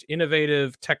most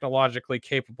innovative, technologically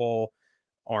capable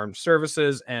armed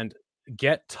services, and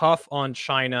get tough on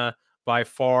China, by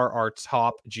far our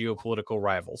top geopolitical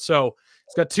rival. So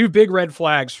it's got two big red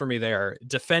flags for me there: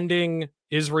 defending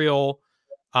Israel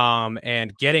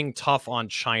and getting tough on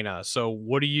China. So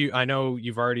what do you, I know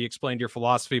you've already explained your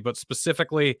philosophy, but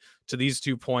specifically to these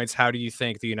 2 points, how do you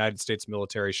think the United States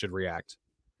military should react?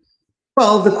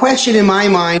 Well, the question in my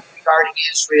mind regarding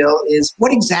Israel is,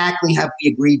 what exactly have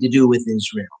we agreed to do with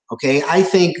Israel? Okay, I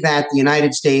think that the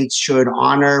United States should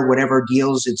honor whatever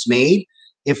deals it's made.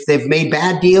 If they've made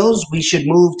bad deals, we should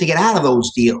move to get out of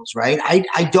those deals, right?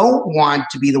 I don't want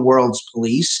to be the world's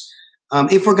police.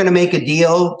 If we're going to make a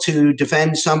deal to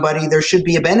defend somebody, there should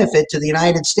be a benefit to the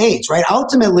United States, right?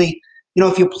 Ultimately,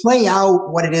 if you play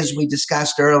out what it is we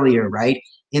discussed earlier, right?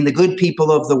 And the good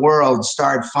people of the world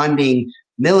start funding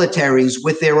militaries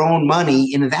with their own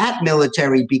money, and that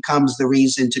military becomes the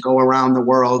reason to go around the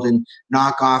world and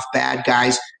knock off bad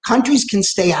guys. Countries can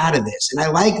stay out of this, and I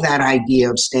like that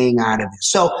idea of staying out of this.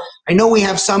 So I know we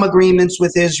have some agreements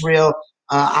with Israel.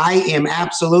 I am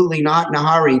absolutely not in a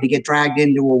hurry to get dragged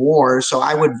into a war. So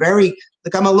I would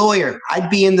look, I'm a lawyer.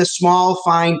 I'd be in the small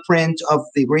fine print of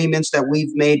the agreements that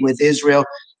we've made with Israel.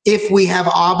 If we have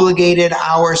obligated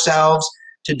ourselves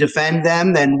to defend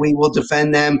them, then we will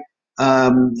defend them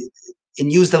and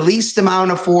use the least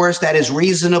amount of force that is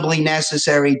reasonably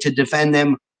necessary to defend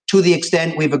them to the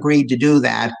extent we've agreed to do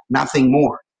that, nothing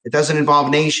more. It doesn't involve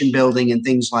nation building and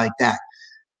things like that.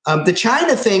 The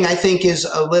China thing, I think, is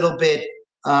a little bit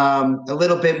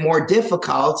more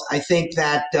difficult. I think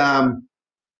that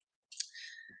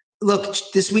look,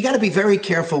 we got to be very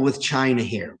careful with China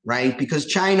here, right? Because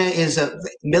China is a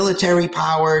military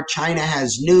power. China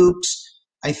has nukes.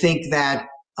 I think that,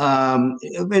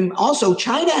 and also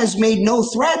China has made no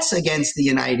threats against the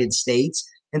United States.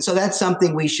 And so that's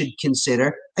something we should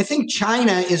consider. I think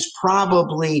China is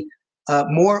probably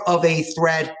more of a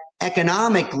threat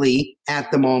economically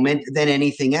at the moment than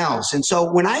anything else. And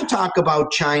so when I talk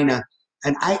about China,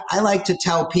 and I like to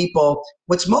tell people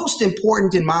what's most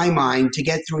important in my mind to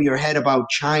get through your head about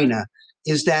China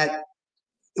is that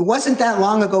it wasn't that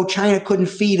long ago China couldn't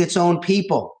feed its own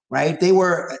people, right? They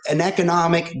were an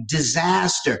economic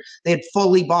disaster. They had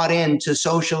fully bought into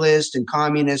socialist and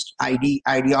communist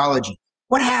ideology.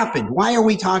 What happened? Why are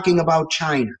we talking about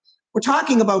China? We're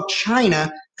talking about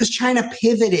China because China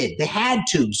pivoted. They had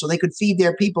to, so they could feed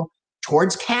their people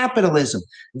towards capitalism.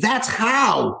 That's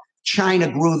how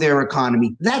China grew their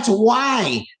economy. That's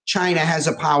why China has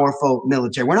a powerful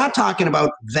military. We're not talking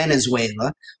about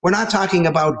Venezuela. We're not talking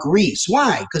about Greece.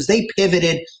 Why? Because they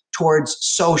pivoted towards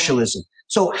socialism.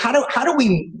 So how do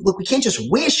we look? We can't just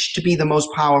wish to be the most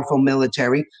powerful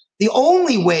military. The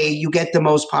only way you get the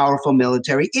most powerful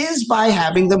military is by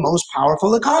having the most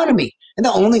powerful economy. And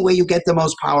the only way you get the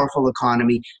most powerful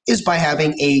economy is by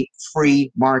having a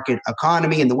free market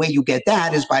economy. And the way you get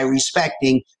that is by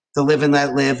respecting the live and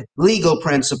let live legal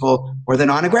principle or the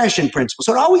non-aggression principle.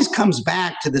 So it always comes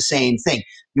back to the same thing.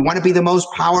 You want to be the most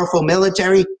powerful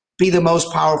military, be the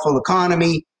most powerful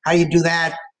economy. How do you do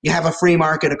that? You have a free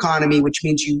market economy, which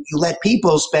means you let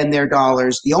people spend their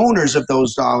dollars. The owners of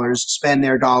those dollars spend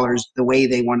their dollars the way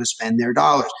they want to spend their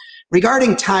dollars.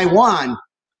 Regarding Taiwan,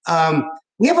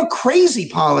 we have a crazy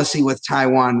policy with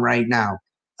Taiwan right now.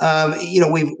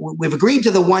 We've agreed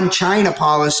to the one China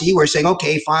policy. We're saying,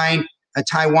 okay, fine,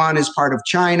 Taiwan is part of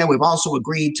China. We've also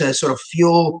agreed to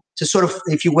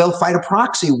if you will, fight a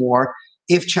proxy war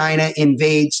if China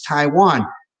invades Taiwan.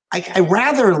 I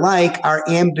rather like our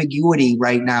ambiguity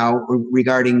right now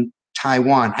regarding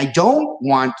Taiwan. I don't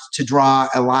want to draw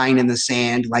a line in the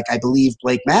sand like I believe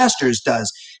Blake Masters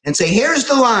does and say, here's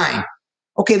the line.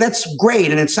 Okay, that's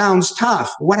great and it sounds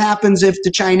tough. What happens if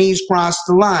the Chinese cross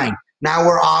the line? Now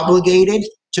we're obligated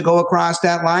to go across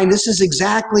that line. This is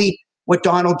exactly what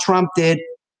Donald Trump did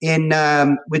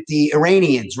with the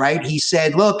Iranians, right? He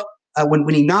said, look,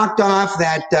 when he knocked off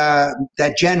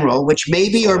that general, which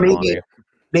maybe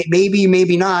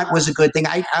not was a good thing.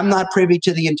 I'm not privy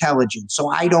to the intelligence, so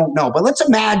I don't know. But let's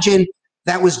imagine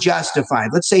that was justified.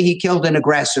 Let's say he killed an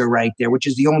aggressor right there, which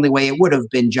is the only way it would have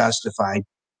been justified.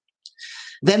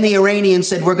 Then the Iranians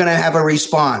said, we're going to have a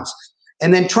response.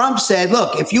 And then Trump said,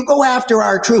 look, if you go after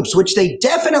our troops, which they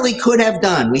definitely could have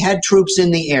done, we had troops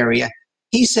in the area.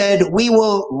 He said, we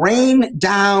will rain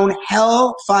down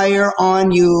hellfire on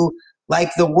you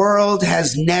like the world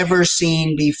has never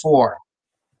seen before.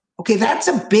 Okay, that's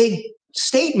a big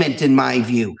statement in my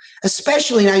view,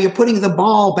 especially now you're putting the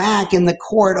ball back in the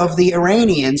court of the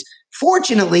Iranians.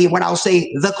 Fortunately, what I'll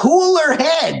say, the cooler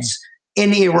heads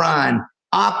in Iran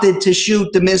opted to shoot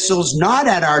the missiles not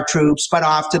at our troops, but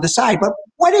off to the side. But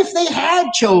what if they had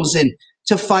chosen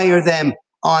to fire them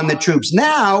on the troops?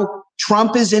 Now,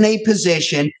 Trump is in a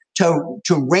position to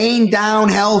rain down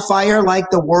hellfire like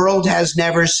the world has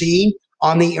never seen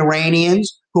on the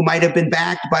Iranians, who might have been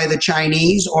backed by the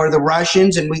Chinese or the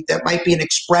Russians, and that might be an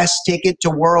express ticket to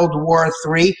World War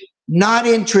III. Not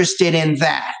interested in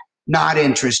that. Not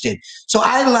interested. So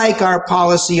I like our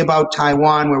policy about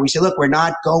Taiwan where we say, look, we're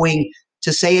not going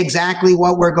to say exactly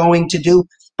what we're going to do,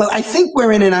 but I think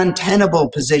we're in an untenable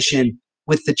position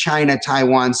with the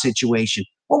China-Taiwan situation.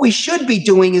 What we should be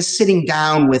doing is sitting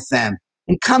down with them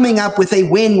and coming up with a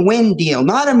win-win deal,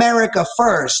 not America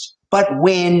first, but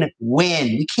win-win.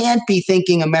 We can't be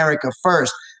thinking America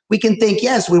first. We can think,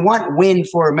 yes, we want win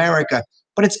for America,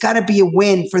 but it's got to be a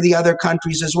win for the other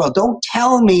countries as well. Don't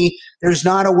tell me there's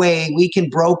not a way we can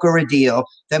broker a deal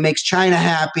that makes China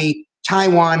happy,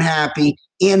 Taiwan happy,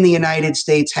 and the United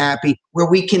States happy, where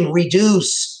we can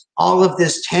reduce all of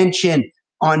this tension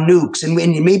on nukes and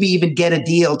maybe even get a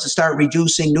deal to start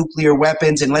reducing nuclear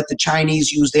weapons and let the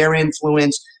Chinese use their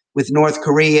influence with North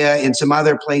Korea and some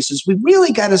other places. We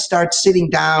really got to start sitting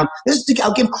down.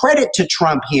 I'll give credit to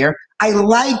Trump here. I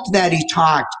liked that he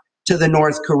talked to the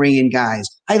North Korean guys.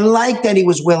 I like that he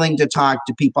was willing to talk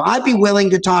to people. I'd be willing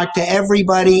to talk to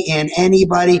everybody and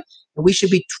anybody. And we should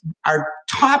be, our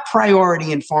top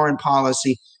priority in foreign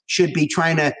policy should be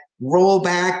trying to roll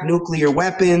back nuclear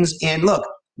weapons. And look,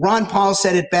 Ron Paul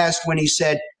said it best when he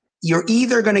said, you're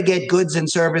either going to get goods and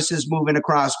services moving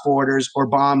across borders or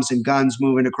bombs and guns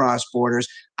moving across borders.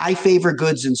 I favor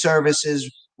goods and services.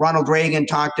 Ronald Reagan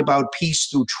talked about peace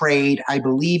through trade. I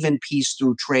believe in peace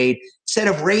through trade. Instead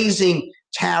of raising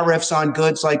tariffs on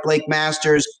goods like Blake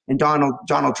Masters and Donald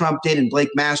Trump did and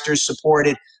Blake Masters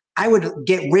supported, I would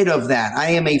get rid of that. I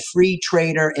am a free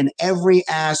trader in every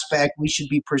aspect. We should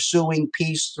be pursuing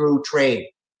peace through trade.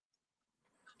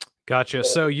 Gotcha.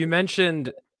 So you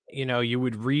mentioned, you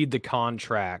would read the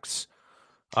contracts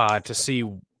to see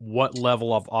what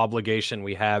level of obligation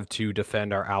we have to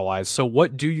defend our allies. So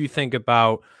what do you think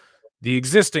about the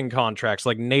existing contracts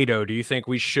like NATO? Do you think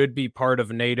we should be part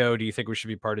of NATO? Do you think we should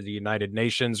be part of the United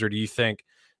Nations? Or do you think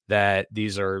that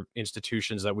these are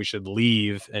institutions that we should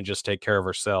leave and just take care of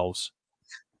ourselves?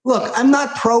 Look, I'm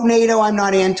not pro-NATO. I'm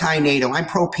not anti-NATO. I'm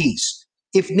pro-peace.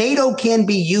 If NATO can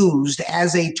be used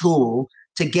as a tool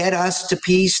to get us to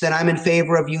peace, then I'm in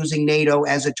favor of using NATO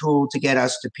as a tool to get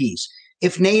us to peace.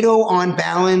 If NATO, on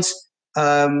balance,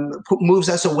 moves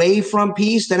us away from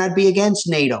peace, then I'd be against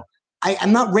NATO.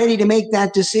 I'm not ready to make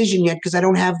that decision yet because I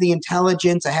don't have the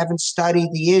intelligence. I haven't studied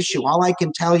the issue. All I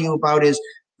can tell you about is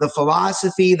the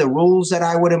philosophy, the rules that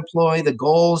I would employ, the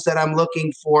goals that I'm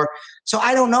looking for. So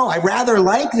I don't know. I rather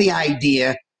like the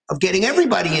idea of getting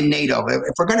everybody in NATO.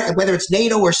 If we're going to, whether it's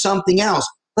NATO or something else,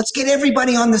 let's get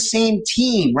everybody on the same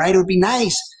team, right? It would be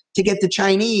nice to get the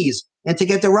Chinese and to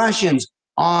get the Russians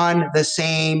on the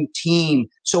same team.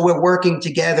 So we're working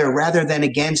together rather than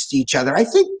against each other. I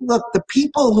think, look, the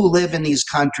people who live in these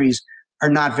countries are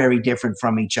not very different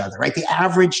from each other, right? The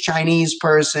average Chinese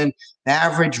person, the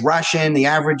average Russian, the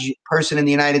average person in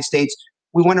the United States,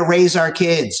 we want to raise our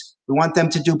kids. We want them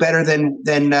to do better than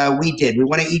we did. We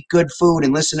want to eat good food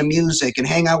and listen to music and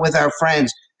hang out with our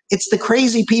friends. It's the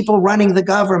crazy people running the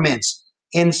governments.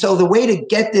 And so the way to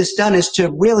get this done is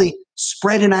to really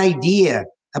spread an idea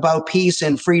about peace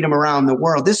and freedom around the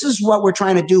world. This is what we're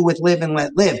trying to do with Live and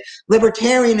Let Live.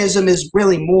 Libertarianism is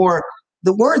really more,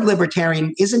 the word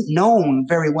libertarian isn't known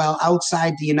very well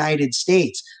outside the United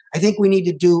States. I think we need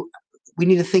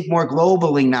to think more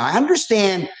globally now. I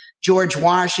understand George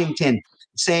Washington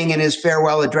saying in his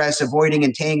farewell address, avoiding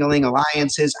entangling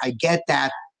alliances. I get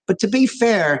that. But to be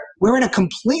fair, we're in a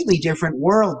completely different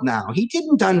world now. He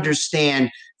didn't understand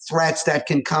threats that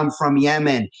can come from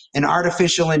Yemen and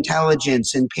artificial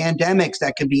intelligence and pandemics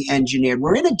that can be engineered.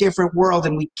 We're in a different world,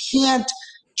 and we can't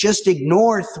just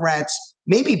ignore threats,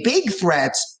 maybe big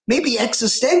threats, maybe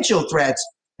existential threats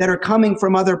that are coming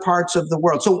from other parts of the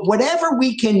world. So whatever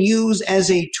we can use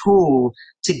as a tool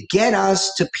to get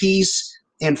us to peace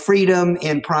and freedom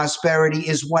and prosperity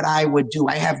is what I would do.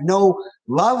 I have no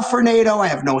love for NATO. I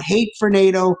have no hate for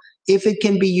NATO. If it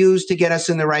can be used to get us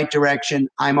in the right direction,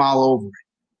 I'm all over it.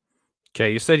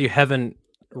 Okay, you said you haven't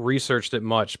researched it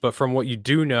much, but from what you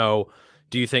do know,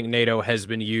 do you think NATO has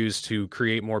been used to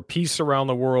create more peace around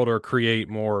the world or create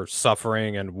more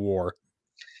suffering and war?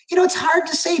 You know, it's hard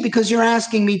to say because you're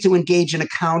asking me to engage in a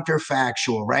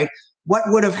counterfactual, right? What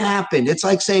would have happened? It's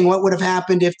like saying what would have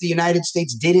happened if the United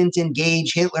States didn't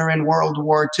engage Hitler in World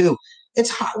War II. It's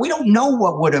hard. We don't know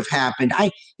what would have happened.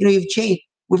 You've changed.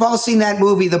 We've all seen that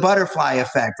movie, The Butterfly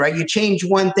Effect, right? You change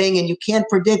one thing and you can't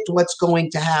predict what's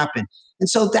going to happen. And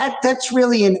so that's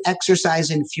really an exercise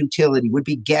in futility, would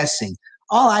be guessing.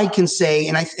 All I can say,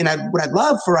 what I'd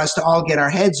love for us to all get our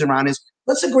heads around is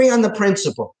let's agree on the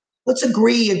principle. Let's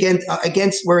agree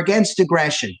we're against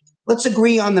aggression. Let's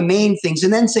agree on the main things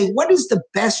and then say, what is the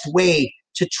best way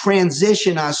to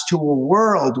transition us to a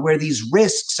world where these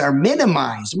risks are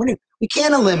minimized? We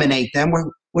can't eliminate them.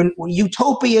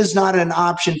 Utopia is not an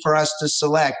option for us to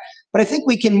select, but I think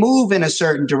we can move in a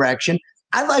certain direction.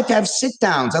 I'd like to have sit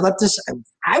downs.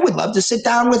 I would love to sit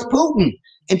down with Putin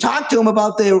and talk to him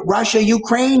about the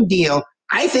Russia-Ukraine deal.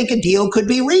 I think a deal could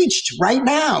be reached right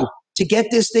now to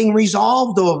get this thing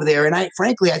resolved over there. And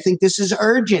frankly, I think this is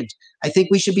urgent. I think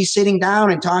we should be sitting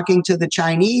down and talking to the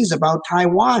Chinese about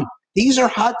Taiwan. These are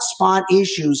hotspot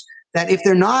issues that if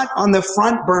they're not on the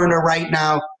front burner right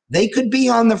now, they could be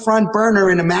on the front burner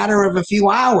in a matter of a few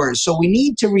hours. So we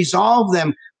need to resolve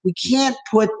them. We can't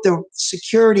put the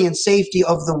security and safety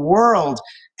of the world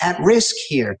at risk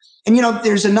here. And,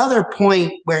 there's another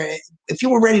point where if you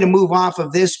were ready to move off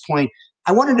of this point,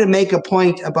 I wanted to make a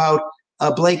point about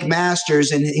Blake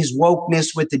Masters and his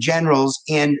wokeness with the generals,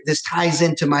 and this ties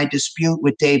into my dispute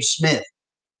with Dave Smith.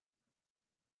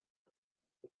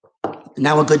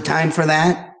 Now a good time for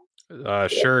that?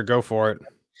 Sure, go for it.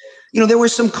 There were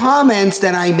some comments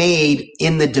that I made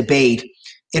in the debate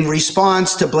in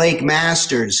response to Blake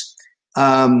Masters.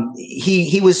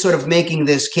 He was sort of making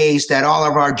this case that all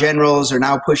of our generals are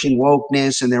now pushing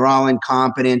wokeness and they're all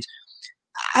incompetent.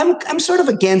 I'm sort of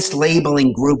against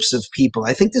labeling groups of people.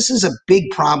 I think this is a big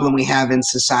problem we have in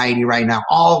society right now.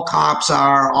 All cops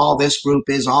are, all this group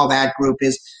is, all that group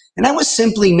is. And I was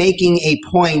simply making a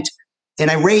point, and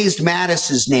I raised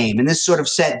Mattis's name, and this sort of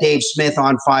set Dave Smith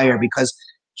on fire because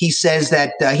he says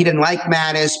that he didn't like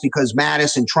Mattis because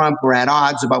Mattis and Trump were at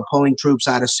odds about pulling troops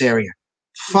out of Syria.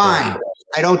 Fine.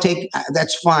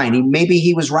 That's fine. Maybe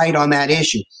he was right on that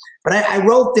issue. But I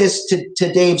wrote this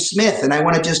to Dave Smith, and I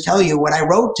want to just tell you what I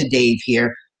wrote to Dave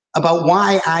here about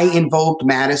why I invoked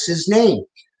Mattis's name.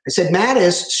 I said,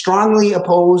 Mattis strongly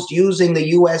opposed using the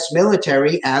U.S.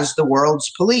 military as the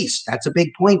world's police. That's a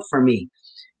big point for me.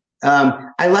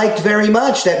 I liked very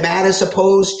much that Mattis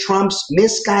opposed Trump's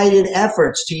misguided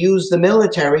efforts to use the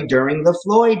military during the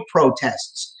Floyd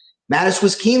protests. Mattis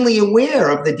was keenly aware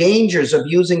of the dangers of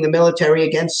using the military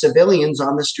against civilians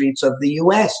on the streets of the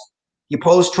U.S. He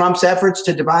opposed Trump's efforts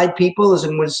to divide people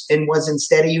and was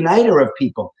instead a uniter of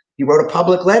people. He wrote a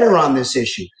public letter on this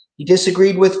issue. He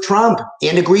disagreed with Trump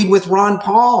and agreed with Ron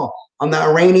Paul on the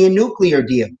Iranian nuclear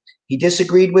deal. He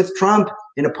disagreed with Trump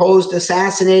and opposed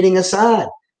assassinating Assad.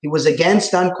 He was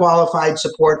against unqualified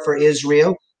support for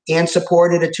Israel and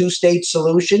supported a two-state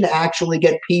solution to actually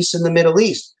get peace in the Middle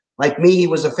East. Like me, he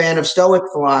was a fan of Stoic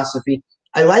philosophy.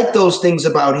 I like those things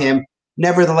about him.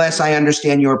 Nevertheless, I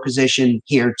understand your position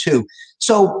here too.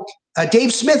 So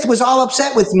Dave Smith was all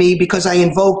upset with me because I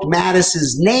invoked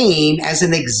Mattis's name as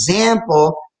an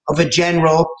example of a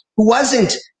general who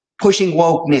wasn't pushing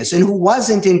wokeness and who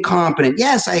wasn't incompetent.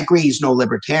 Yes, I agree, he's no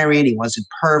libertarian. He wasn't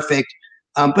perfect.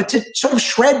 But to sort of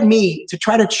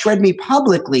try to shred me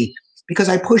publicly because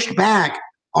I pushed back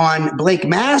on Blake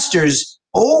Masters'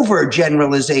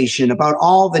 overgeneralization about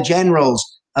all the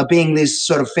generals being these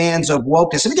sort of fans of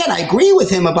wokeness. And again, I agree with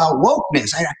him about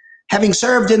wokeness. Having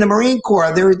served in the Marine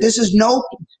Corps, this is no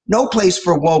place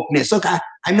for wokeness. Look, I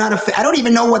don't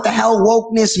even know what the hell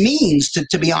wokeness means,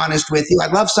 to be honest with you.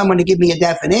 I'd love someone to give me a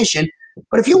definition.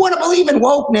 But if you want to believe in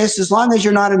wokeness, as long as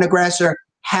you're not an aggressor,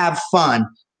 have fun.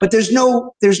 But there's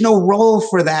no role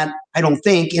for that, I don't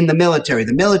think, in the military.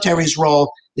 The military's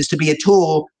role is to be a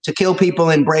tool to kill people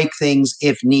and break things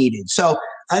if needed. So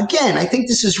again, I think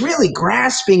this is really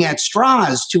grasping at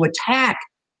straws to attack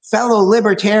fellow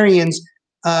libertarians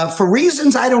for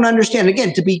reasons I don't understand.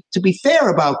 Again, to be fair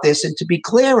about this and to be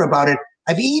clear about it,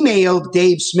 I've emailed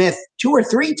Dave Smith 2 or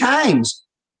 3 times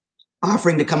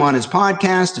offering to come on his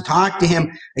podcast, to talk to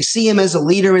him. I see him as a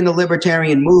leader in the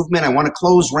libertarian movement. I want to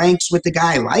close ranks with the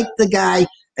guy. I like the guy.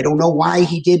 I don't know why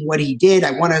he did what he did.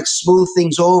 I want to smooth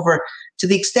things over. To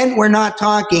the extent we're not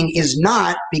talking is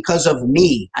not because of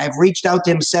me. I've reached out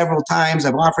to him several times.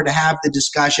 I've offered to have the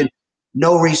discussion.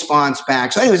 No response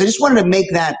back. So anyways, I just wanted to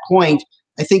make that point.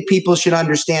 I think people should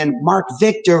understand Marc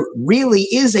Victor really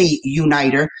is a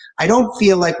uniter. I don't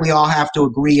feel like we all have to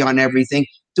agree on everything.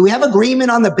 Do we have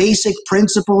agreement on the basic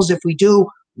principles? If we do,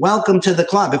 welcome to the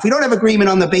club. If we don't have agreement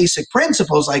on the basic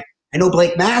principles, like I know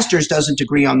Blake Masters doesn't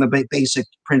agree on the basic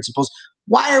principles,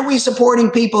 why are we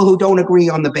supporting people who don't agree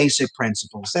on the basic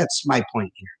principles? That's my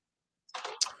point here.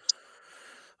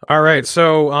 All right,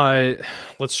 so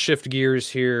let's shift gears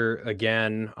here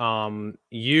again.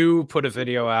 You put a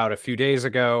video out a few days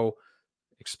ago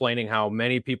explaining how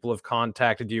many people have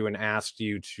contacted you and asked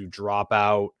you to drop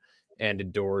out and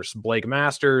endorse Blake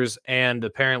Masters, and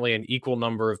apparently an equal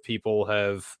number of people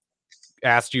have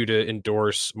asked you to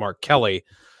endorse Mark Kelly.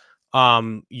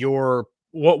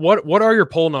 What are your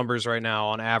poll numbers right now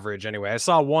on average? Anyway, I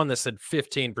saw one that said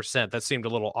 15%. That seemed a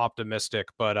little optimistic,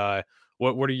 but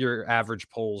what are your average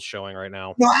polls showing right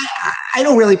now? No, I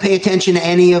don't really pay attention to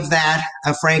any of that,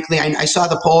 frankly. I saw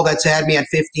the poll that's had me at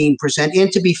 15%.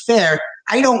 And to be fair,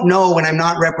 I don't know when I'm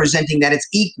not representing that it's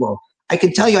equal. I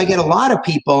can tell you I get a lot of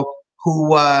people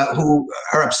who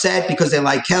are upset because they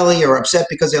like Kelly or upset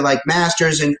because they like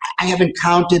Masters, and I haven't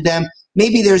counted them.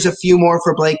 Maybe there's a few more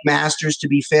for Blake Masters, to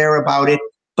be fair about it.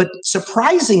 But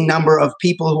surprising number of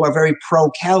people who are very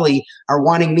pro-Kelly are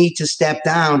wanting me to step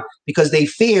down because they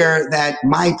fear that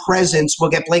my presence will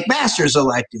get Blake Masters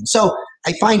elected. So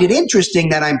I find it interesting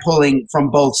that I'm pulling from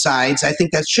both sides. I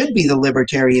think that should be the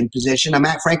libertarian position. I'm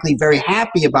frankly very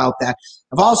happy about that.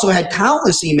 I've also had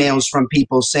countless emails from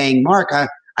people saying, Mark,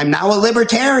 I'm now a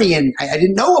libertarian. I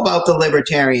didn't know about the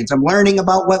libertarians. I'm learning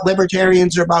about what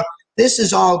libertarians are about. This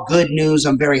is all good news.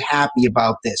 I'm very happy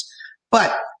about this.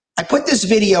 But I put this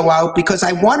video out because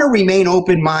I want to remain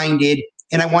open-minded,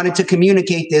 and I wanted to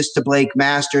communicate this to Blake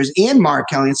Masters and Mark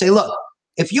Kelly and say, look,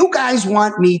 if you guys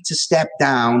want me to step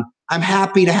down, I'm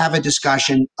happy to have a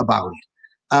discussion about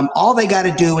it. All they got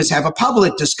to do is have a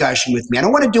public discussion with me. I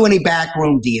don't want to do any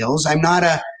backroom deals. I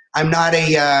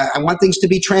want things to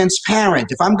be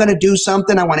transparent. If I'm going to do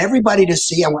something, I want everybody to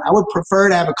see. I would prefer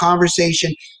to have a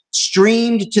conversation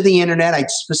streamed to the internet. I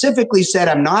specifically said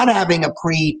I'm not having a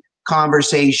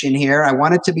pre-conversation here. I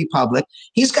want it to be public.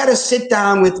 He's got to sit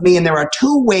down with me, and there are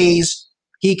 2 ways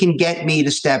he can get me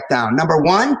to step down. Number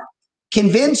 1,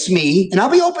 convince me, and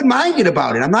I'll be open-minded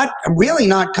about it. I'm really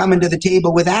not coming to the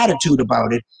table with attitude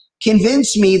about it.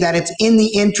 Convince me that it's in the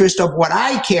interest of what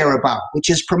I care about, which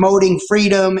is promoting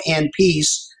freedom and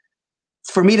peace,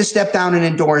 for me to step down and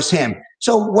endorse him.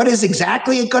 So what is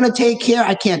exactly it going to take here?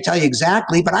 I can't tell you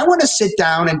exactly, but I want to sit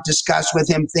down and discuss with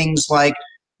him things like,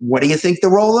 what do you think the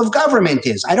role of government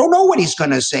is? I don't know what he's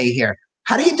going to say here.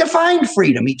 How do you define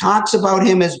freedom? He talks about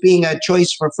him as being a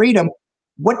choice for freedom.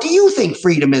 What do you think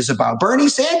freedom is about? Bernie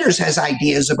Sanders has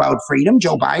ideas about freedom.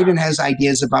 Joe Biden has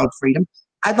ideas about freedom.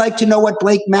 I'd like to know what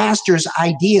Blake Masters'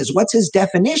 ideas. What's his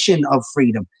definition of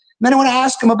freedom? And then I want to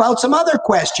ask him about some other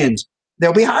questions.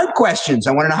 There'll be hard questions.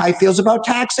 I want to know how he feels about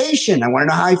taxation. I want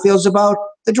to know how he feels about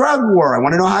the drug war. I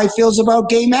want to know how he feels about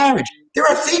gay marriage. There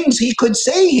are things he could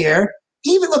say here.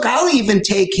 Even look, I'll even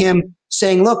take him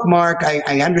saying, look, Mark,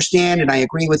 I understand and I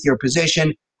agree with your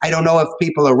position. I don't know if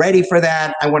people are ready for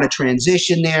that. I want to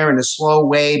transition there in a slow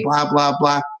way, blah, blah,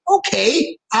 blah.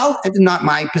 Okay, not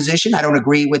my position. I don't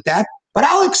agree with that, but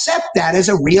I'll accept that as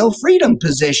a real freedom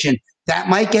position. That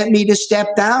might get me to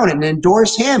step down and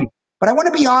endorse him. But I want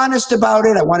to be honest about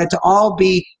it. I want it to all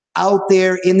be out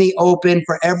there in the open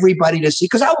for everybody to see,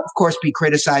 because I'll, of course, be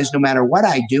criticized no matter what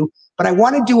I do, but I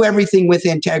want to do everything with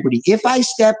integrity. If I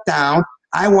step down,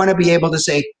 I want to be able to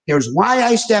say, here's why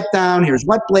I stepped down, here's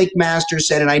what Blake Masters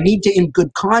said, and I need to, in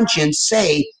good conscience,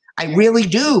 say, I really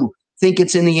do think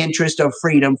it's in the interest of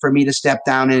freedom for me to step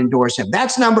down and endorse him.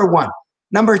 That's number one.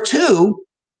 Number two,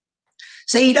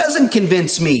 say he doesn't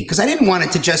convince me, because I didn't want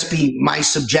it to just be my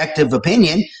subjective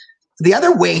opinion. The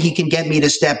other way he can get me to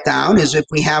step down is if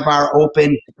we have our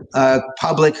open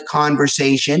public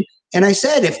conversation. And I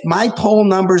said, if my poll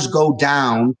numbers go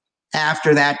down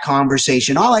after that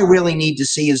conversation, all I really need to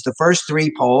see is the first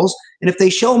 3 polls. And if they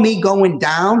show me going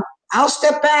down, I'll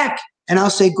step back and I'll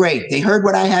say, great, they heard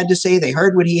what I had to say. They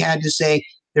heard what he had to say.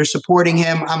 They're supporting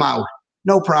him. I'm out.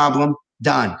 No problem.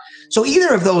 Done. So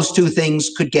either of those 2 things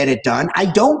could get it done. I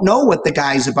don't know what the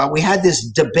guy's about. We had this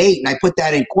debate, and I put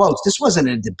that in quotes. This wasn't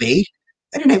a debate.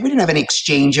 We didn't have an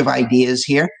exchange of ideas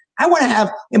here.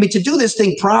 To do this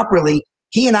thing properly,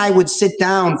 he and I would sit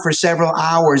down for several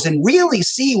hours and really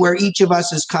see where each of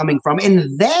us is coming from,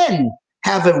 and then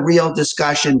have a real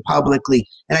discussion publicly.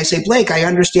 And I say, Blake, I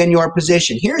understand your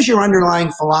position. Here's your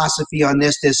underlying philosophy on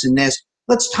this, this, and this.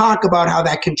 Let's talk about how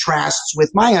that contrasts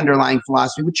with my underlying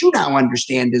philosophy, which you now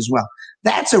understand as well.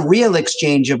 That's a real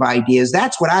exchange of ideas.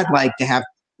 That's what I'd like to have,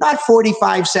 not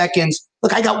 45 seconds.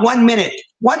 Look, I got 1 minute.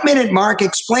 1 minute, Mark.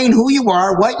 Explain who you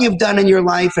are, what you've done in your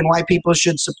life, and why people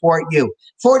should support you.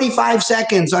 45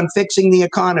 seconds on fixing the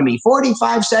economy.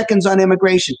 45 seconds on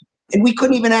immigration. And we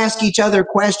couldn't even ask each other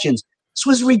questions. This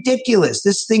was ridiculous.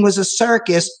 This thing was a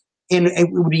circus. And it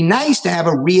would be nice to have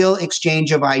a real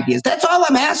exchange of ideas. That's all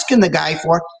I'm asking the guy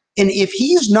for. And if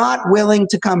he's not willing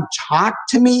to come talk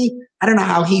to me, I don't know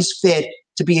how he's fit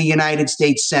to be a United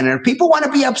States Senator. People want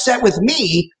to be upset with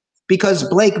me because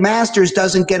Blake Masters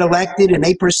doesn't get elected and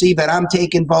they perceive that I'm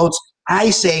taking votes. I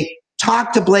say,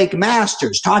 talk to Blake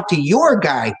Masters, talk to your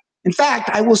guy. In fact,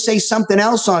 I will say something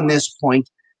else on this point.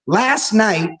 Last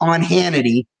night on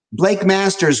Hannity, Blake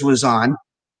Masters was on,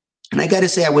 and I got to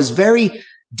say, I was very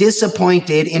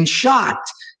disappointed and shocked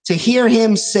to hear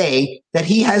him say that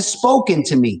he has spoken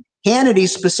to me. Hannity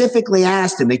specifically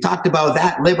asked him, they talked about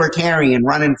that libertarian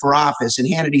running for office, and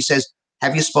Hannity says,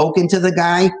 have you spoken to the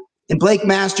guy? And Blake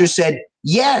Masters said,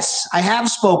 yes, I have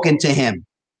spoken to him.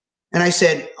 And I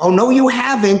said, oh, no, you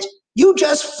haven't. You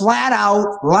just flat out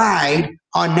lied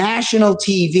on national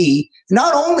TV.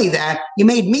 Not only that, you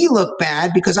made me look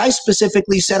bad because I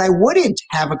specifically said I wouldn't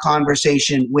have a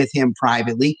conversation with him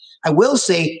privately. I will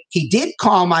say he did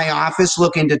call my office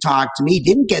looking to talk to me. He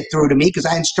didn't get through to me because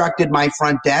I instructed my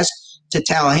front desk to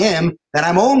tell him that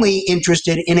I'm only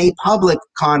interested in a public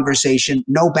conversation,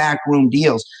 no backroom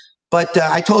deals. But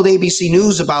I told ABC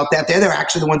News about that. They're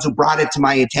actually the ones who brought it to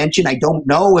my attention. I don't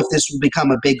know if this will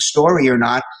become a big story or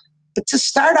not. But to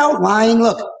start out lying,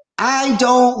 look, I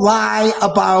don't lie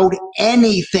about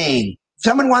anything. If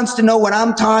someone wants to know what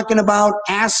I'm talking about,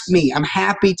 ask me. I'm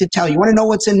happy to tell you. You want to know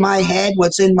what's in my head,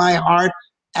 what's in my heart?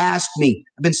 Ask me.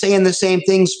 I've been saying the same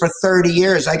things for 30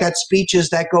 years. I got speeches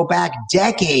that go back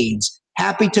decades.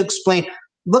 Happy to explain.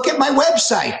 Look at my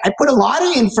website. I put a lot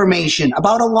of information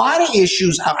about a lot of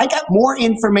issues. I got more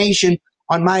information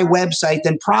on my website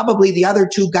than probably the other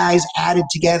 2 guys added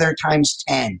together times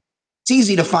 10. It's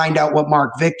easy to find out what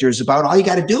Mark Victor is about. All you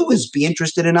got to do is be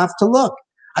interested enough to look.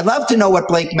 I'd love to know what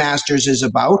Blake Masters is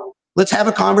about. Let's have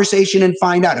a conversation and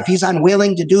find out. If he's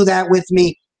unwilling to do that with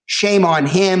me, shame on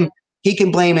him. He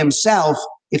can blame himself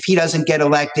if he doesn't get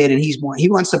elected and he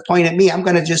wants to point at me. I'm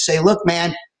going to just say, look,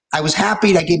 man, I was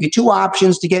happy. I gave you 2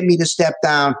 options to get me to step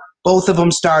down. Both of them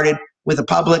started with a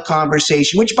public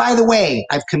conversation, which, by the way,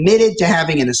 I've committed to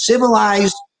having in a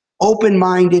civilized,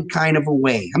 open-minded kind of a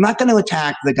way. I'm not going to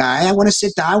attack the guy. I want to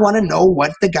sit down. I want to know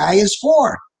what the guy is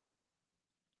for.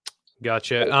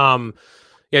 Gotcha.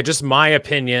 Yeah, just my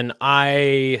opinion.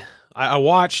 I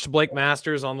watched Blake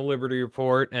Masters on the Liberty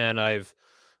Report, and I've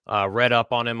read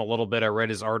up on him a little bit. I read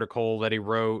his article that he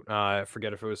wrote. I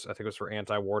forget if it was, I think it was for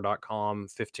antiwar.com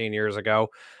 15 years ago.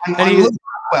 On Lou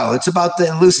Rockwell. It's about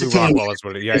the Lusitania. Lou Rockwell, that's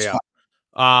what it,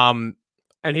 yeah.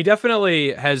 And he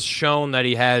definitely has shown that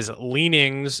he has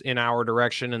leanings in our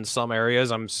direction in some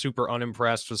areas. I'm super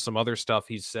unimpressed with some other stuff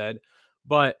he's said.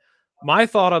 But my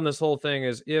thought on this whole thing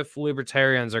is if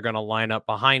libertarians are going to line up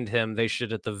behind him, they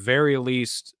should at the very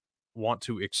least want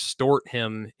to extort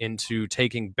him into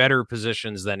taking better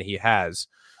positions than he has.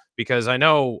 Because I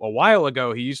know a while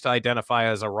ago he used to identify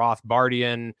as a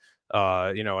Rothbardian,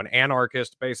 an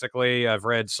anarchist, basically. I've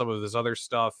read some of his other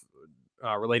stuff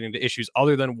relating to issues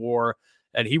other than war,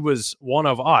 and he was one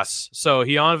of us. So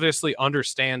he obviously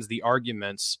understands the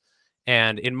arguments.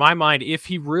 And in my mind, if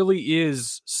he really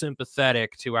is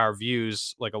sympathetic to our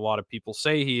views, like a lot of people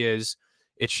say he is,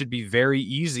 it should be very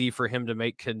easy for him to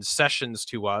make concessions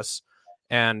to us.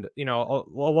 And, a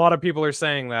lot of people are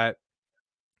saying that,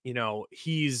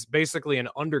 he's basically an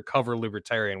undercover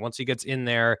libertarian. Once he gets in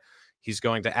there, he's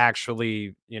going to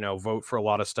actually, vote for a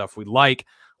lot of stuff we like.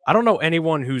 I don't know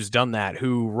anyone who's done that,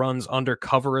 who runs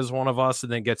undercover as one of us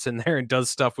and then gets in there and does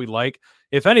stuff we like.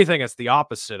 If anything, it's the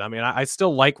opposite. I mean, I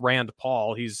still like Rand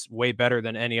Paul. He's way better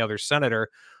than any other senator.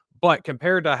 But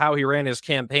compared to how he ran his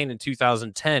campaign in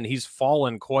 2010, he's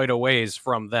fallen quite a ways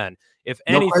from then. If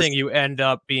anything, you end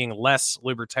up being less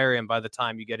libertarian by the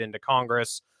time you get into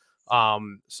Congress.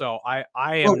 So I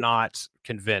am not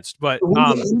convinced. But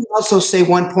let me also say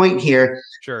one point here.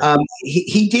 Sure.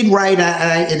 He did write,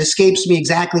 it escapes me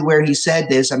exactly where he said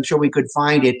this. I'm sure we could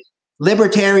find it.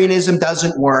 Libertarianism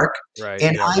doesn't work. Right.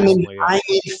 And I'm in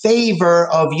favor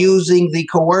of using the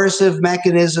coercive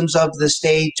mechanisms of the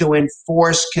state to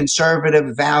enforce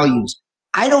conservative values.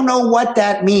 I don't know what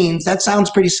that means. That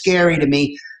sounds pretty scary to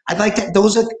me.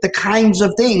 Those are the kinds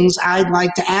of things I'd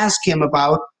like to ask him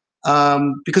about.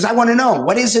 Because I want to know,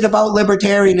 what is it about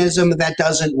libertarianism that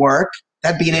doesn't work?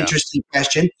 That'd be an interesting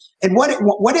question. And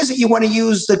what is it you want to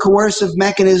use the coercive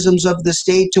mechanisms of the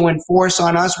state to enforce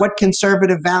on us? What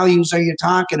conservative values are you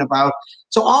talking about?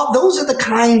 So those are the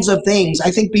kinds of things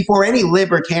I think before any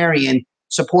libertarian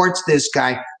supports this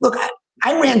guy. Look,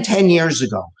 I ran 10 years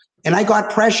ago and I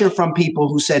got pressure from people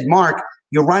who said, Mark,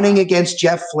 you're running against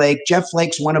Jeff Flake. Jeff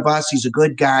Flake's one of us. He's a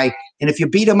good guy. And if you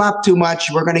beat him up too much,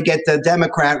 we're going to get the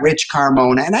Democrat Rich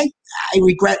Carmona. And I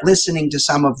regret listening to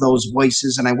some of those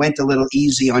voices, and I went a little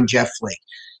easy on Jeff Flake.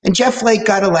 And Jeff Flake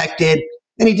got elected,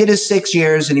 and he did his 6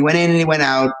 years, and he went in and he went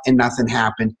out, and nothing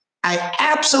happened. I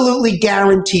absolutely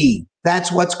guarantee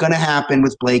that's what's going to happen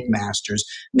with Blake Masters.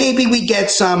 Maybe we get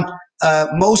some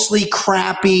mostly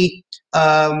crappy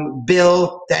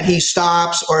bill that he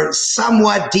stops, or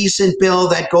somewhat decent bill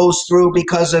that goes through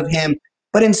because of him.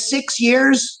 But in 6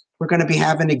 years, we're going to be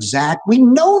having we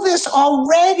know this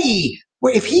already.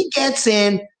 Where if he gets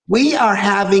in, we are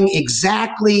having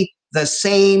exactly the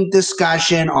same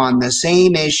discussion on the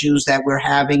same issues that we're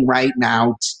having right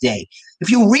now today. If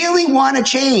you really want to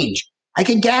change, I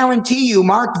can guarantee you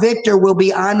Mark Victor will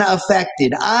be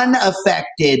unaffected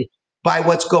by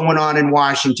what's going on in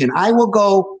Washington. I will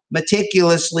go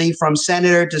meticulously from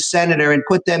senator to senator and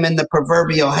put them in the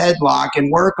proverbial headlock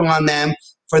and work on them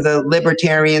for the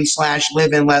libertarian /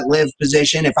 live and let live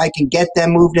position. If I can get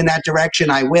them moved in that direction,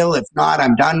 I will. If not,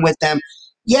 I'm done with them.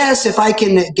 Yes, if I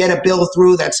can get a bill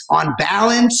through that's on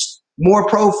balance, more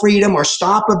pro-freedom, or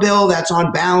stop a bill that's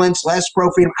on balance, less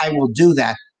pro-freedom, I will do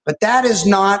that. But that is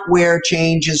not where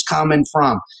change is coming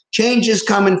from. Change is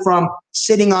coming from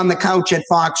sitting on the couch at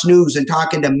Fox News and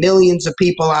talking to millions of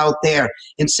people out there,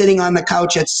 and sitting on the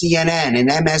couch at CNN and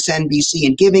MSNBC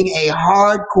and giving a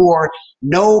hardcore,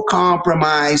 no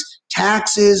compromise,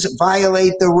 taxes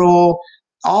violate the rule.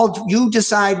 You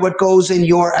decide what goes in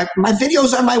my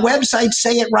videos on my website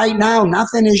say it right now.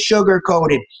 Nothing is sugar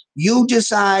coated. You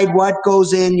decide what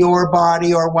goes in your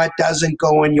body or what doesn't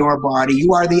go in your body.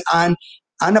 You are the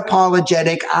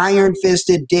unapologetic,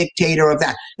 iron-fisted dictator of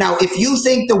that. Now, if you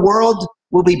think the world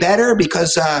will be better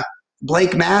because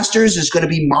Blake Masters is going to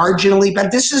be marginally better,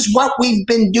 this is what we've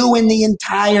been doing the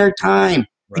entire time.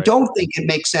 Right. I don't think it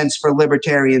makes sense for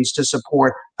libertarians to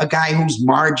support a guy who's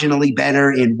marginally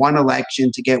better in one election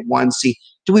to get one seat.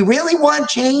 Do we really want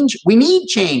change? We need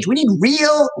change. We need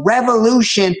real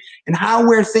revolution in how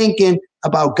we're thinking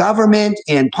about government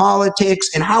and politics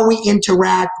and how we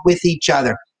interact with each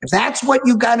other. If that's what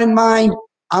you got in mind,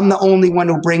 I'm the only one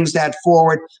who brings that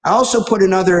forward. I also put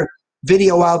another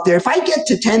video out there. If I get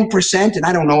to 10%, and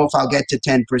I don't know if I'll get to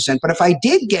 10%, but if I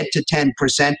did get to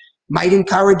 10%, might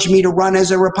encourage me to run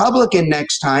as a Republican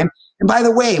next time. And by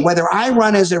the way, whether I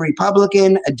run as a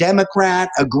Republican, a Democrat,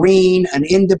 a Green, an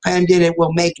independent, it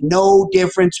will make no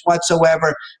difference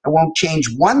whatsoever. I won't change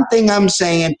one thing I'm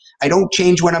saying. I don't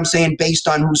change what I'm saying based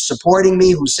on who's supporting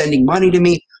me, who's sending money to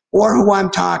me, or who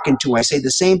I'm talking to. I say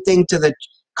the same thing to the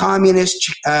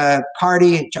Communist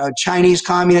Party, Chinese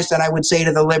Communists, that I would say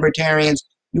to the Libertarians.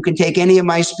 You can take any of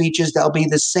my speeches; they'll be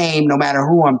the same, no matter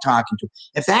who I'm talking to.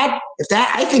 If that,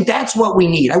 I think that's what we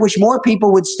need. I wish more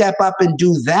people would step up and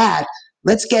do that.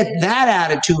 Let's get that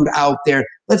attitude out there.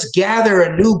 Let's gather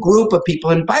a new group of people.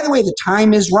 And by the way, the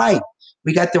time is right.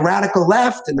 We got the radical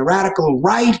left and the radical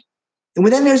right. And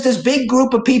then there's this big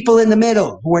group of people in the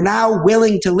middle who are now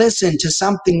willing to listen to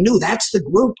something new. That's the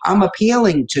group I'm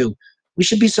appealing to. We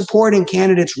should be supporting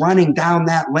candidates running down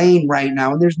that lane right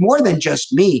now. And there's more than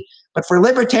just me. But for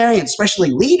libertarians,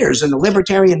 especially leaders in the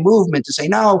libertarian movement, to say,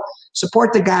 no,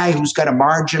 support the guy who's got a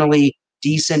marginally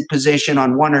decent position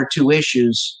on one or two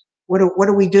issues. What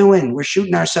are we doing? We're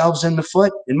shooting ourselves in the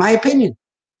foot, in my opinion.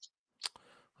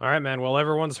 All right, man. Well,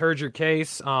 everyone's heard your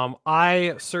case.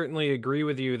 I certainly agree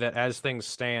with you that as things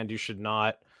stand, you should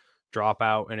not drop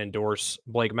out and endorse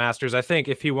Blake Masters. I think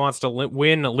if he wants to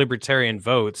win libertarian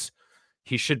votes,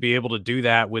 he should be able to do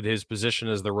that with his position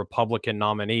as the Republican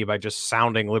nominee by just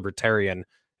sounding libertarian.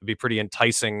 It'd be pretty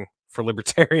enticing for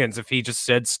libertarians if he just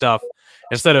said stuff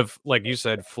instead of, like you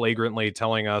said, flagrantly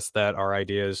telling us that our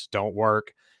ideas don't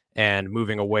work and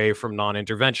moving away from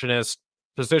non-interventionist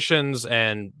positions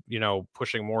and,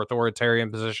 pushing more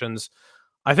authoritarian positions.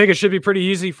 I think it should be pretty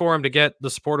easy for him to get the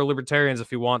support of libertarians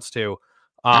if he wants to.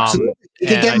 Absolutely. He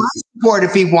can get my support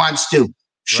if he wants to.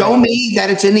 Show me that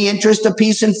it's in the interest of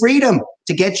peace and freedom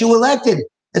to get you elected.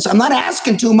 I'm not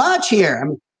asking too much here. I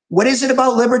mean, what is it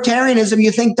about libertarianism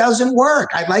you think doesn't work?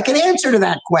 I'd like an answer to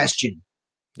that question.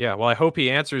 Yeah, well, I hope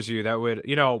he answers you. That would,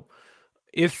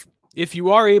 if you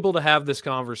are able to have this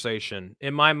conversation,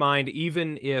 in my mind,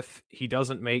 even if he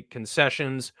doesn't make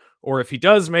concessions, or if he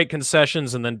does make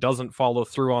concessions and then doesn't follow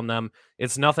through on them,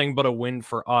 it's nothing but a win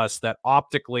for us that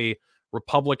optically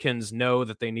Republicans know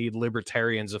that they need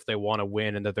libertarians if they want to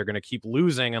win, and that they're going to keep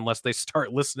losing unless they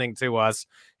start listening to us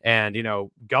and,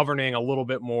 governing a little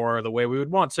bit more the way we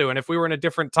would want to. And if we were in a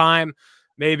different time,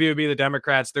 maybe it would be the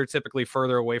Democrats. They're typically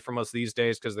further away from us these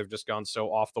days because they've just gone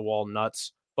so off the wall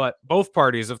nuts. But both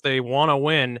parties, if they want to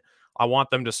win, I want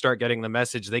them to start getting the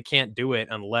message. They can't do it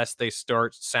unless they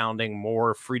start sounding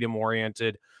more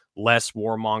freedom-oriented, less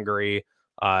warmongery,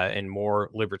 and more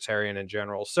libertarian in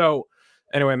general. So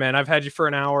anyway, man, I've had you for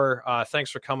an hour.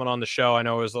 Thanks for coming on the show. I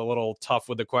know it was a little tough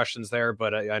with the questions there,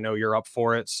 but I know you're up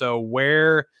for it. So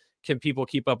where can people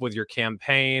keep up with your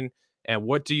campaign, and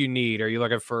what do you need? Are you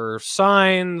looking for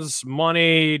signs,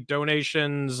 money,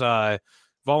 donations,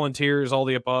 volunteers, all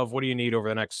the above? What do you need over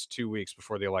the next 2 weeks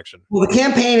before the election? Well, the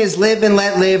campaign is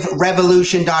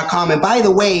liveandletliverevolution.com. And by the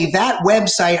way, that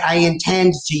website, I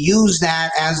intend to use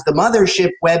that as the mothership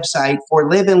website for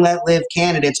Live and Let Live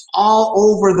candidates all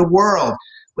over the world.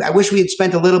 I wish we had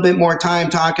spent a little bit more time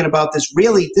talking about this.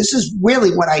 This is really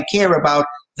what I care about,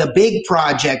 the big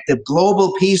project, the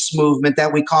global peace movement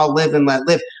that we call Live and Let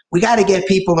Live. We got to get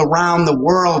people around the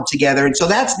world together. And so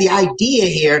that's the idea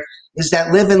here, is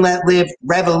that Live and Let Live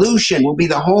Revolution will be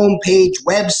the homepage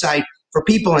website for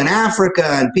people in Africa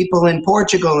and people in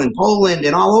Portugal and Poland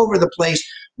and all over the place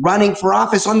running for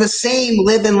office on the same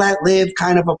Live and Let Live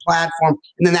kind of a platform.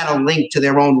 And then that'll link to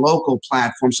their own local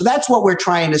platform. So that's what we're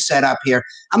trying to set up here.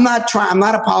 I'm not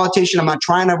a politician. I'm not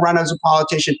trying to run as a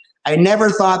politician. I never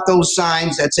thought those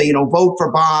signs that say, vote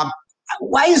for Bob.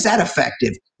 Why is that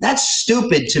effective? That's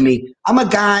stupid to me. I'm a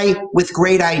guy with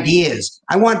great ideas.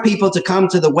 I want people to come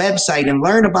to the website and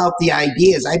learn about the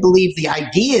ideas. I believe the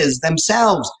ideas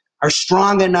themselves are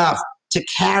strong enough to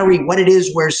carry what it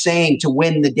is we're saying to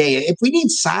win the day. If we need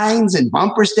signs and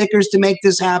bumper stickers to make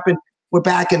this happen, we're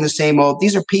back in the same old.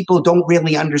 These are people who don't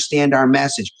really understand our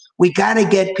message. We got to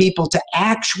get people to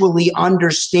actually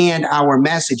understand our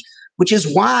message, which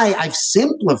is why I've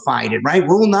simplified it, right?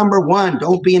 Rule number 1,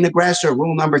 don't be an aggressor.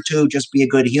 Rule number 2, just be a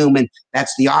good human.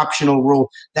 That's the optional rule.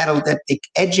 That it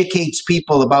educates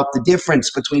people about the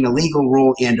difference between a legal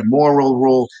rule and a moral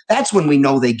rule. That's when we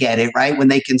know they get it, right? When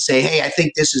they can say, hey, I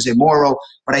think this is immoral,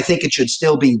 but I think it should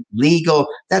still be legal.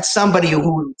 That's somebody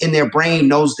who in their brain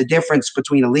knows the difference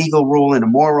between a legal rule and a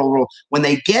moral rule. When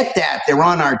they get that, they're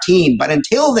on our team. But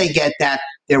until they get that,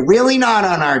 they're really not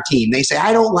on our team. They say,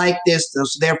 I don't like this, so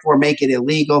therefore make it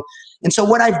illegal. And so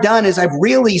what I've done is I've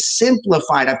really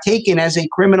simplified. I've taken, as a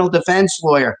criminal defense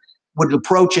lawyer would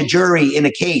approach a jury in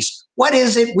a case, what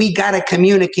is it we got to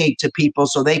communicate to people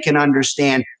so they can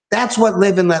understand? That's what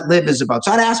Live and Let Live is about.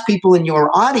 So I'd ask people in your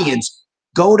audience,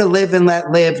 go to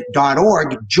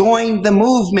liveandletlive.org. Join the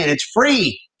movement. It's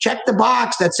free. Check the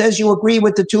box that says you agree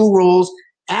with the 2 rules.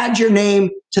 Add your name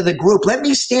to the group. Let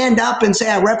me stand up and say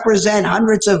I represent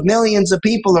hundreds of millions of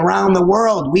people around the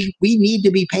world. We need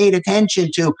to be paid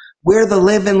attention to. We're the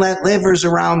live and let livers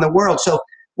around the world. So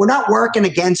we're not working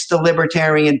against the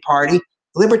Libertarian Party.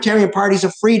 The Libertarian Party is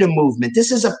a freedom movement.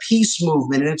 This is a peace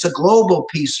movement, and it's a global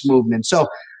peace movement. So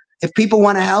if people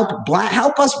want to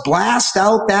help us blast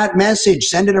out that message.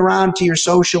 Send it around to your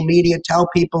social media. Tell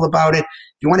people about it.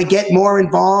 If you want to get more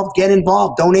involved, get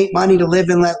involved. Donate money to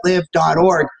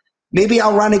liveandletlive.org. Maybe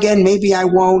I'll run again. Maybe I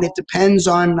won't. It depends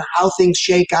on how things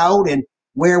shake out and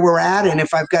where we're at. And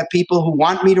if I've got people who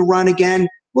want me to run again,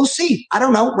 we'll see. I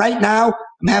don't know. Right now,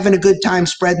 I'm having a good time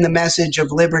spreading the message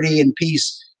of liberty and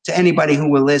peace to anybody who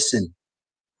will listen.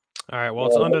 All right. Well,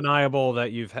 it's undeniable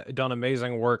that you've done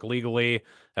amazing work legally.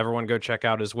 Everyone go check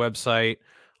out his website.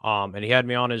 And he had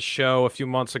me on his show a few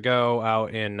months ago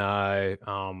out in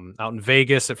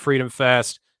Vegas at Freedom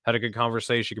Fest. Had a good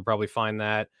conversation. You could probably find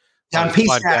that on his Peace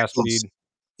podcast Radicals. feed.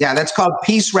 Yeah, that's called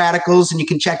Peace Radicals, and you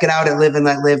can check it out at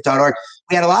liveandletlive.org.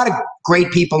 We had a lot of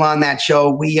great people on that show.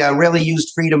 We really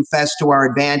used Freedom Fest to our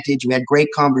advantage. We had great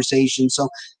conversations. So,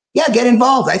 yeah, get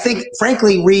involved. I think,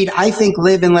 frankly, Reed, I think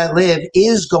Live and Let Live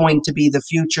is going to be the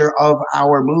future of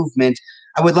our movement.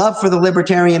 I would love for the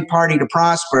Libertarian Party to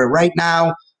prosper. Right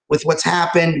now, with what's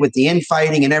happened, with the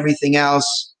infighting and everything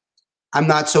else, I'm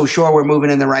not so sure we're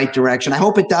moving in the right direction. I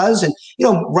hope it does. And,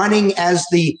 running as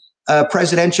the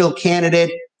presidential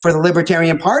candidate for the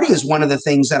Libertarian Party is one of the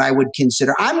things that I would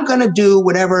consider. I'm going to do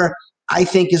whatever I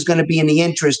think is going to be in the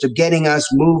interest of getting us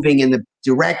moving in the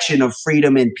direction of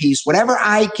freedom and peace. Whatever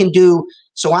I can do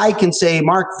so I can say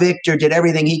Marc Victor did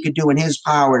everything he could do in his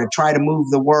power to try to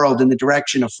move the world in the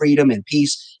direction of freedom and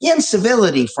peace and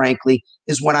civility, frankly,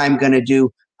 is what I'm going to do.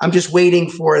 I'm just waiting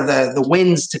for the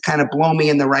winds to kind of blow me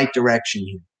in the right direction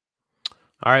here.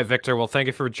 All right, Victor. Well, thank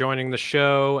you for joining the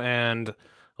show, and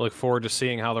I look forward to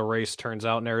seeing how the race turns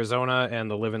out in Arizona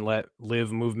and the Live and Let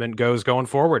Live movement goes going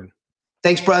forward.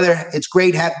 Thanks, brother. It's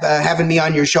great having me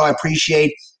on your show. I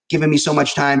appreciate giving me so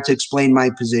much time to explain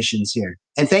my positions here.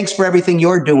 And thanks for everything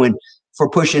you're doing for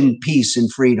pushing peace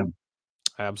and freedom.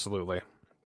 Absolutely.